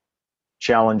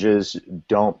 challenges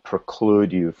don't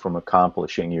preclude you from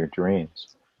accomplishing your dreams.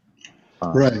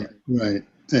 Right.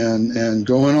 And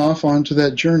going off onto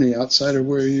that journey outside of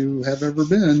where you have ever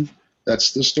been,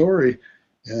 that's the story.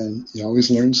 And you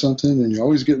always learn something, and you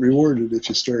always get rewarded if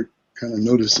you start kind of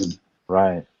noticing.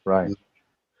 Right.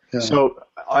 Yeah. So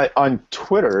on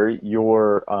Twitter,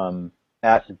 you're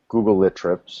at Google Lit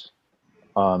Trips.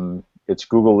 It's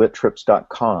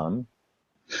googlelittrips.com.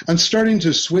 I'm starting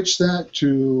to switch that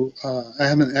to, I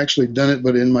haven't actually done it,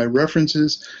 but in my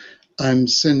references, I'm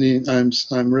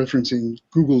referencing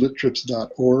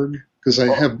googlelittrips.org, because I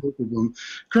have both of them.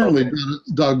 Currently,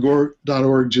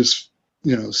 .org just,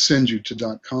 sends you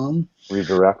to .com.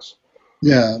 Redirects.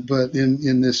 Yeah, but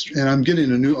in this, and I'm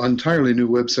getting entirely new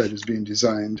website is being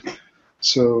designed.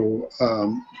 So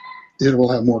it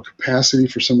will have more capacity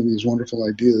for some of these wonderful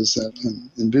ideas that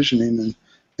I'm envisioning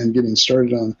and getting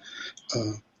started on.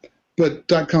 But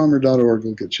 .com or .org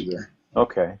will get you there.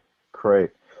 Okay,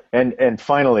 great. And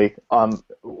finally,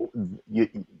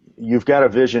 you've got a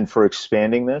vision for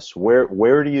expanding this.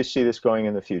 Where do you see this going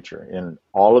in the future? In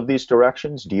all of these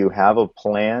directions? Do you have a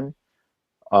plan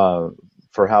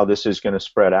for how this is going to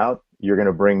spread out? You're going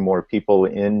to bring more people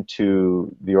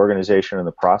into the organization and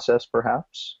the process,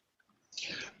 perhaps?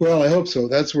 Well, I hope so.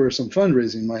 That's where some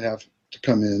fundraising might have to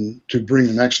come in to bring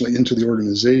them actually into the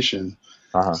organization.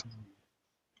 Uh-huh.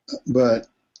 But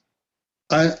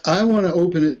I want to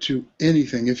open it to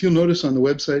anything. If you'll notice on the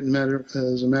website,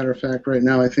 as a matter of fact, right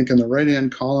now, I think in the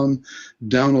right-hand column,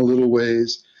 down a little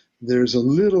ways, there's a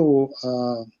little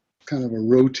kind of a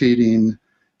rotating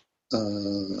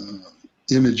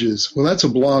images. Well, that's a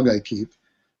blog I keep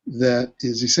that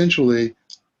is essentially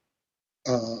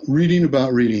reading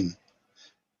about reading.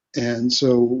 And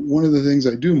so one of the things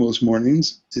I do most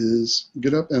mornings is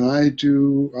get up and I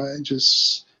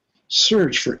just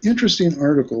search for interesting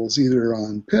articles either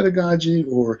on pedagogy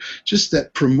or just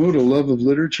that promote a love of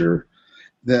literature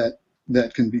that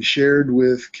can be shared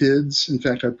with kids. In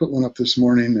fact, I put one up this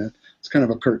morning that it's kind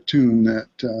of a cartoon that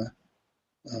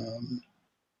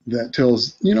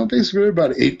tells, basically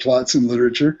about 8 plots in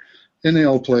literature, and they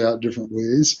all play out different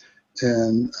ways.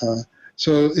 And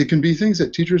so it can be things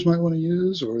that teachers might want to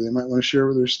use, or they might want to share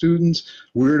with their students.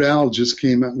 Weird Al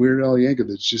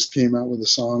Yankovic just came out with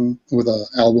an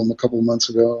album a couple of months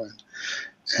ago,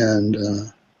 and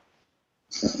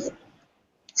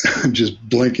I'm just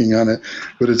blanking on it,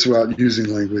 but it's about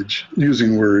using language,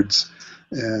 using words.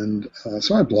 And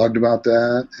so I blogged about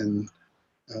that. And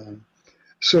uh,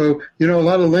 so, a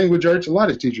lot of language arts, a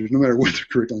lot of teachers, no matter what the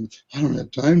curriculum, I don't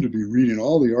have time to be reading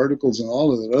all the articles and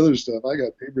all of that other stuff. I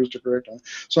got papers to correct on.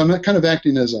 So I'm kind of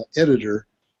acting as an editor,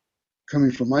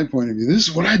 coming from my point of view. This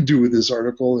is what I'd do with this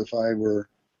article if I were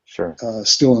Sure.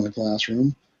 Still in the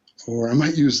classroom, or I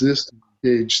might use this to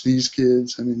engage these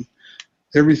kids. I mean,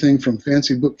 everything from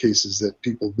fancy bookcases that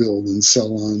people build and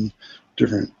sell on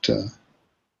different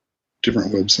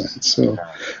websites. So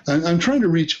I'm trying to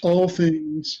reach all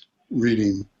things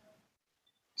reading.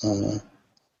 A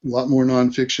lot more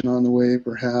nonfiction on the way,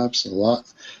 perhaps. A lot,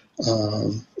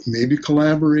 maybe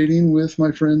collaborating with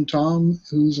my friend Tom,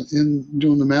 who's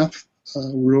doing the math,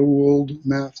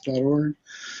 realworldmath.org,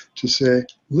 to say,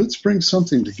 let's bring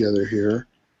something together here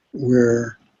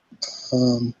where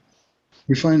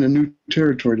we find a new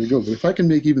territory to go. But if I can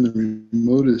make even the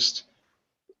remotest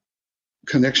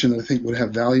connection that I think would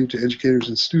have value to educators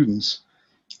and students,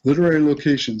 literary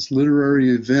locations, literary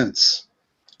events,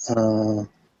 and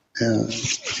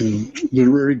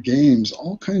literary games,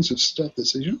 all kinds of stuff that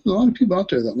says, there's a lot of people out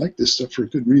there that like this stuff for a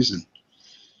good reason.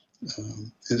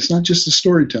 And it's not just the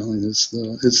storytelling; it's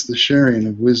the sharing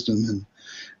of wisdom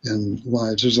and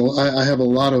lives. I have a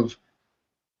lot of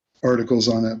articles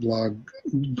on that blog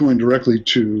going directly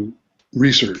to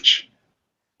research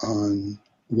on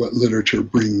what literature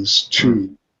brings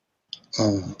to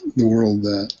the world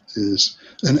that is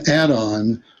an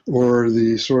add-on or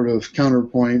the sort of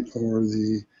counterpoint or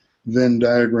the Venn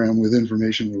diagram with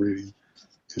informational reading.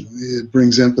 It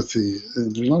brings empathy.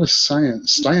 There's a lot of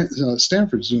science.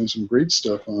 Stanford's doing some great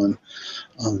stuff on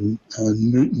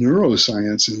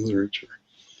neuroscience in literature.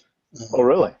 Oh,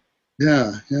 really?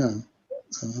 Yeah.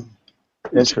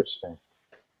 Interesting.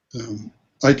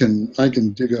 I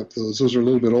can dig up those. Those are a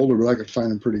little bit older, but I could find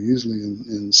them pretty easily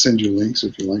and send you links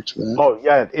if you like to that. Oh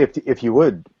yeah, if you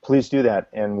would, please do that,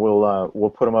 and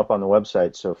we'll put them up on the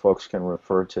website so folks can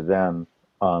refer to them.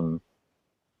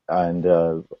 And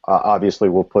obviously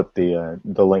we'll put the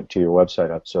link to your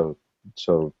website up so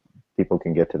people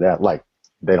can get to that. Like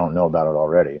they don't know about it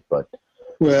already, but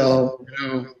well,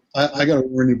 I got to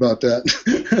warn you about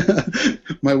that.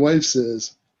 My wife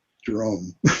says,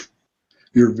 Jerome,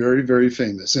 you're very, very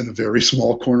famous in a very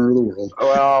small corner of the world.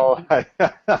 Well,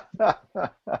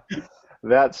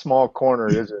 that small corner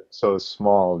isn't so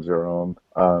small, Jerome.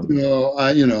 No,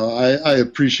 I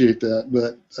appreciate that,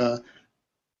 but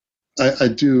I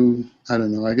do. I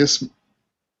don't know. I guess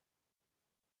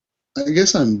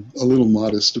I'm a little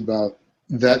modest about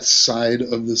that side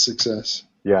of the success.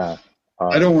 Yeah.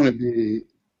 I don't want to be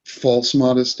false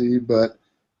modesty, but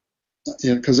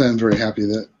because I'm very happy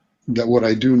that what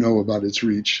I do know about its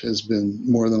reach has been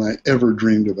more than I ever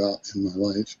dreamed about in my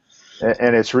life.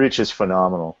 And its reach is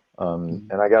phenomenal.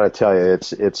 And I got to tell you,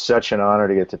 it's such an honor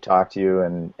to get to talk to you,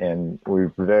 and we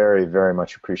very, very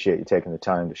much appreciate you taking the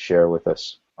time to share with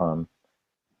us.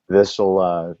 This will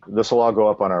all go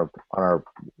up on our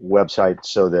website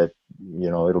so that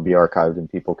it'll be archived and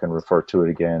people can refer to it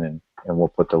again, and we'll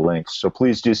put the links. So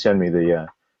please do send me the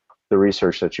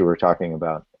research that you were talking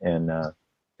about, and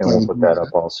we'll put that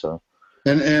up also.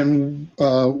 And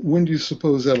when do you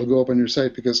suppose that'll go up on your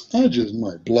site? Because I just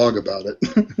might blog about it.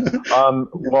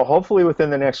 Well, hopefully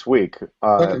within the next week.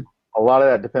 Okay. A lot of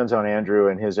that depends on Andrew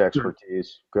and his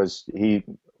expertise, because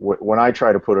when I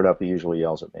try to put it up, he usually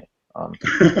yells at me.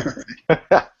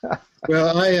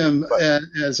 Well, I am,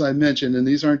 as I mentioned, and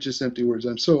these aren't just empty words,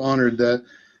 I'm so honored that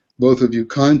both of you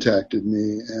contacted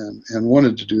me and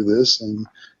wanted to do this. And,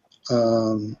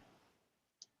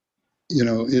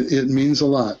 it means a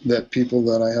lot that people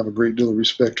that I have a great deal of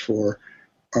respect for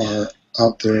are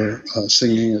out there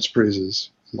singing its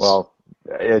praises. Well,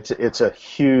 it's a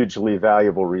hugely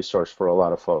valuable resource for a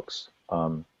lot of folks.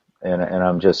 And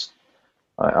I'm just,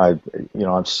 I'm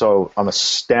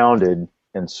astounded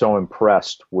and so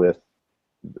impressed with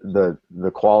the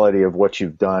quality of what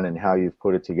you've done and how you've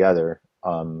put it together.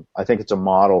 I think it's a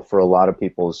model for a lot of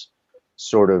people's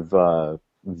sort of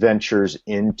ventures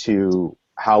into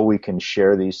how we can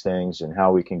share these things and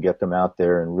how we can get them out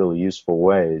there in really useful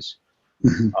ways.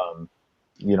 Mm-hmm.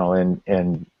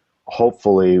 And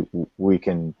hopefully we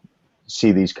can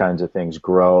see these kinds of things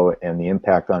grow and the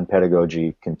impact on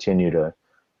pedagogy continue to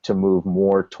move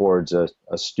more towards a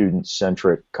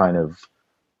student-centric kind of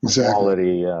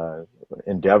quality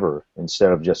endeavor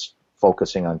instead of just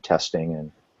focusing on testing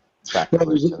and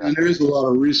factors. Well, there is a lot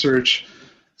of research,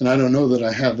 and I don't know that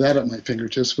I have that at my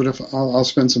fingertips, but if I'll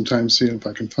spend some time seeing if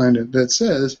I can find it, that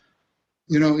says,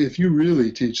 if you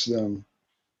really teach them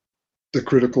the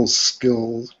critical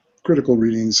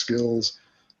reading skills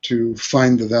to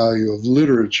find the value of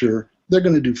literature, they're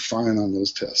going to do fine on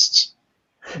those tests.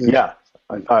 Yeah.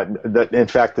 In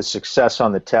fact, the success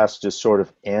on the test is sort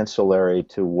of ancillary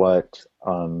to what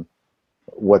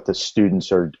the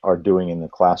students are doing in the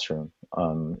classroom.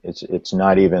 It's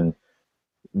not even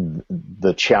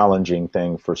the challenging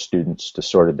thing for students to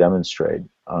sort of demonstrate.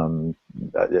 In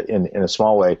a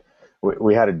small way,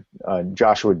 we had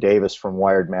Joshua Davis from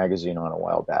Wired Magazine on a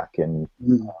while back, and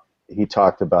he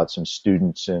talked about some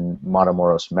students in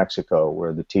Matamoros, Mexico,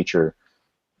 where the teacher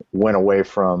went away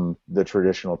from the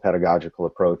traditional pedagogical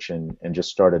approach and just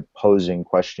started posing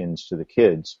questions to the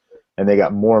kids. And they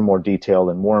got more and more detailed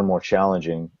and more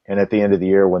challenging. And at the end of the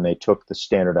year, when they took the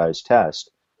standardized test,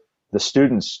 the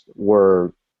students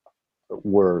were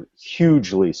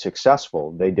hugely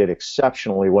successful. They did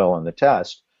exceptionally well on the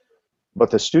test. But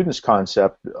the students'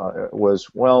 concept was,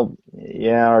 well,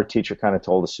 yeah, our teacher kind of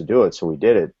told us to do it, so we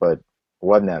did it, but it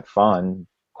wasn't that fun.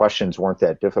 Questions weren't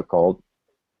that difficult.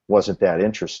 Wasn't that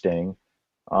interesting.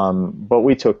 But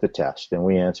we took the test and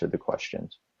we answered the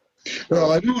questions.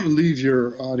 Well, I don't want to leave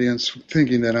your audience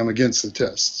thinking that I'm against the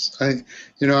tests. I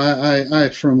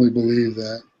firmly believe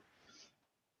that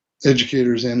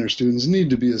educators and their students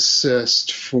need to be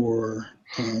assessed for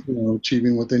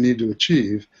achieving what they need to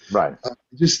achieve. Right. I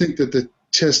just think that the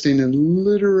testing and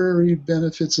literary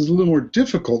benefits is a little more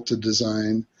difficult to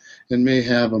design and may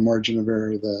have a margin of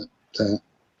error that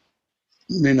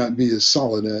may not be as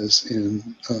solid as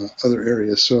in other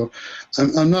areas. So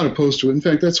I'm not opposed to it. In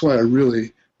fact, that's why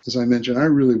as I mentioned, I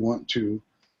really want to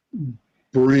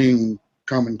bring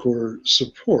Common Core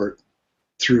support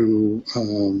through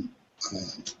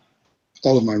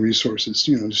all of my resources,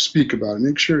 to speak about it,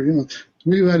 make sure,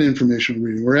 we've had informational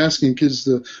reading. We're asking kids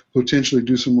to potentially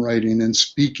do some writing and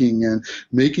speaking and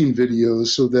making videos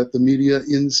so that the media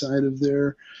inside of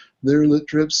their lit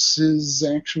trips is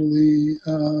actually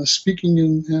speaking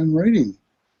and writing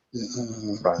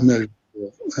measurable.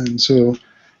 And so...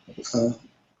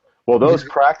 well, those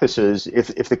practices,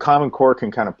 if the Common Core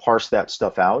can kind of parse that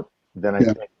stuff out, then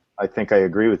I think I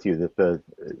agree with you that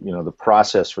the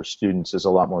process for students is a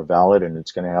lot more valid and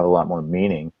it's going to have a lot more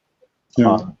meaning,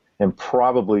 and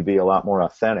probably be a lot more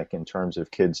authentic in terms of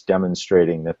kids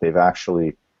demonstrating that they've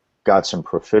actually got some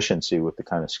proficiency with the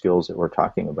kind of skills that we're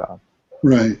talking about.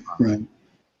 Right.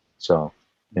 So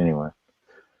anyway,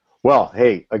 well,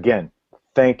 hey, again,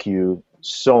 thank you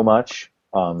so much.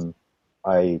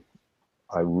 I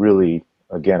really,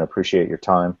 again, appreciate your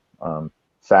time.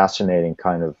 Fascinating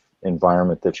kind of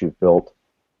environment that you've built,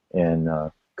 and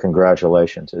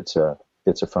congratulations. It's a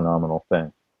phenomenal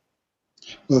thing.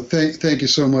 Well, thank you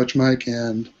so much, Mike,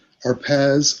 and our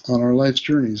paths on our life's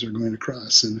journeys are going to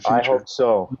cross in the future. I hope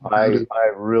so.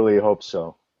 I really hope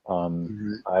so.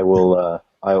 I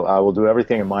will do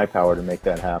everything in my power to make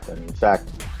that happen. In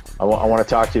fact, I want to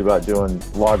talk to you about doing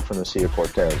Log from the Sea of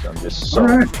Cortez. I'm just so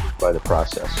impressed by the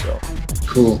process. So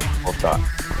cool. We'll talk.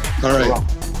 All right. Well,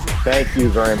 thank you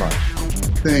very much.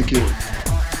 Thank you.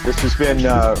 This has been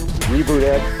Reboot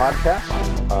Ed Podcast,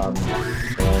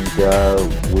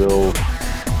 and we'll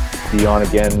be on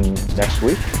again next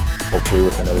week, hopefully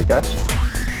with another guest.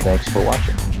 Thanks for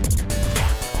watching.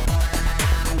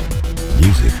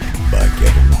 Music by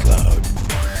Kevin MacLeod.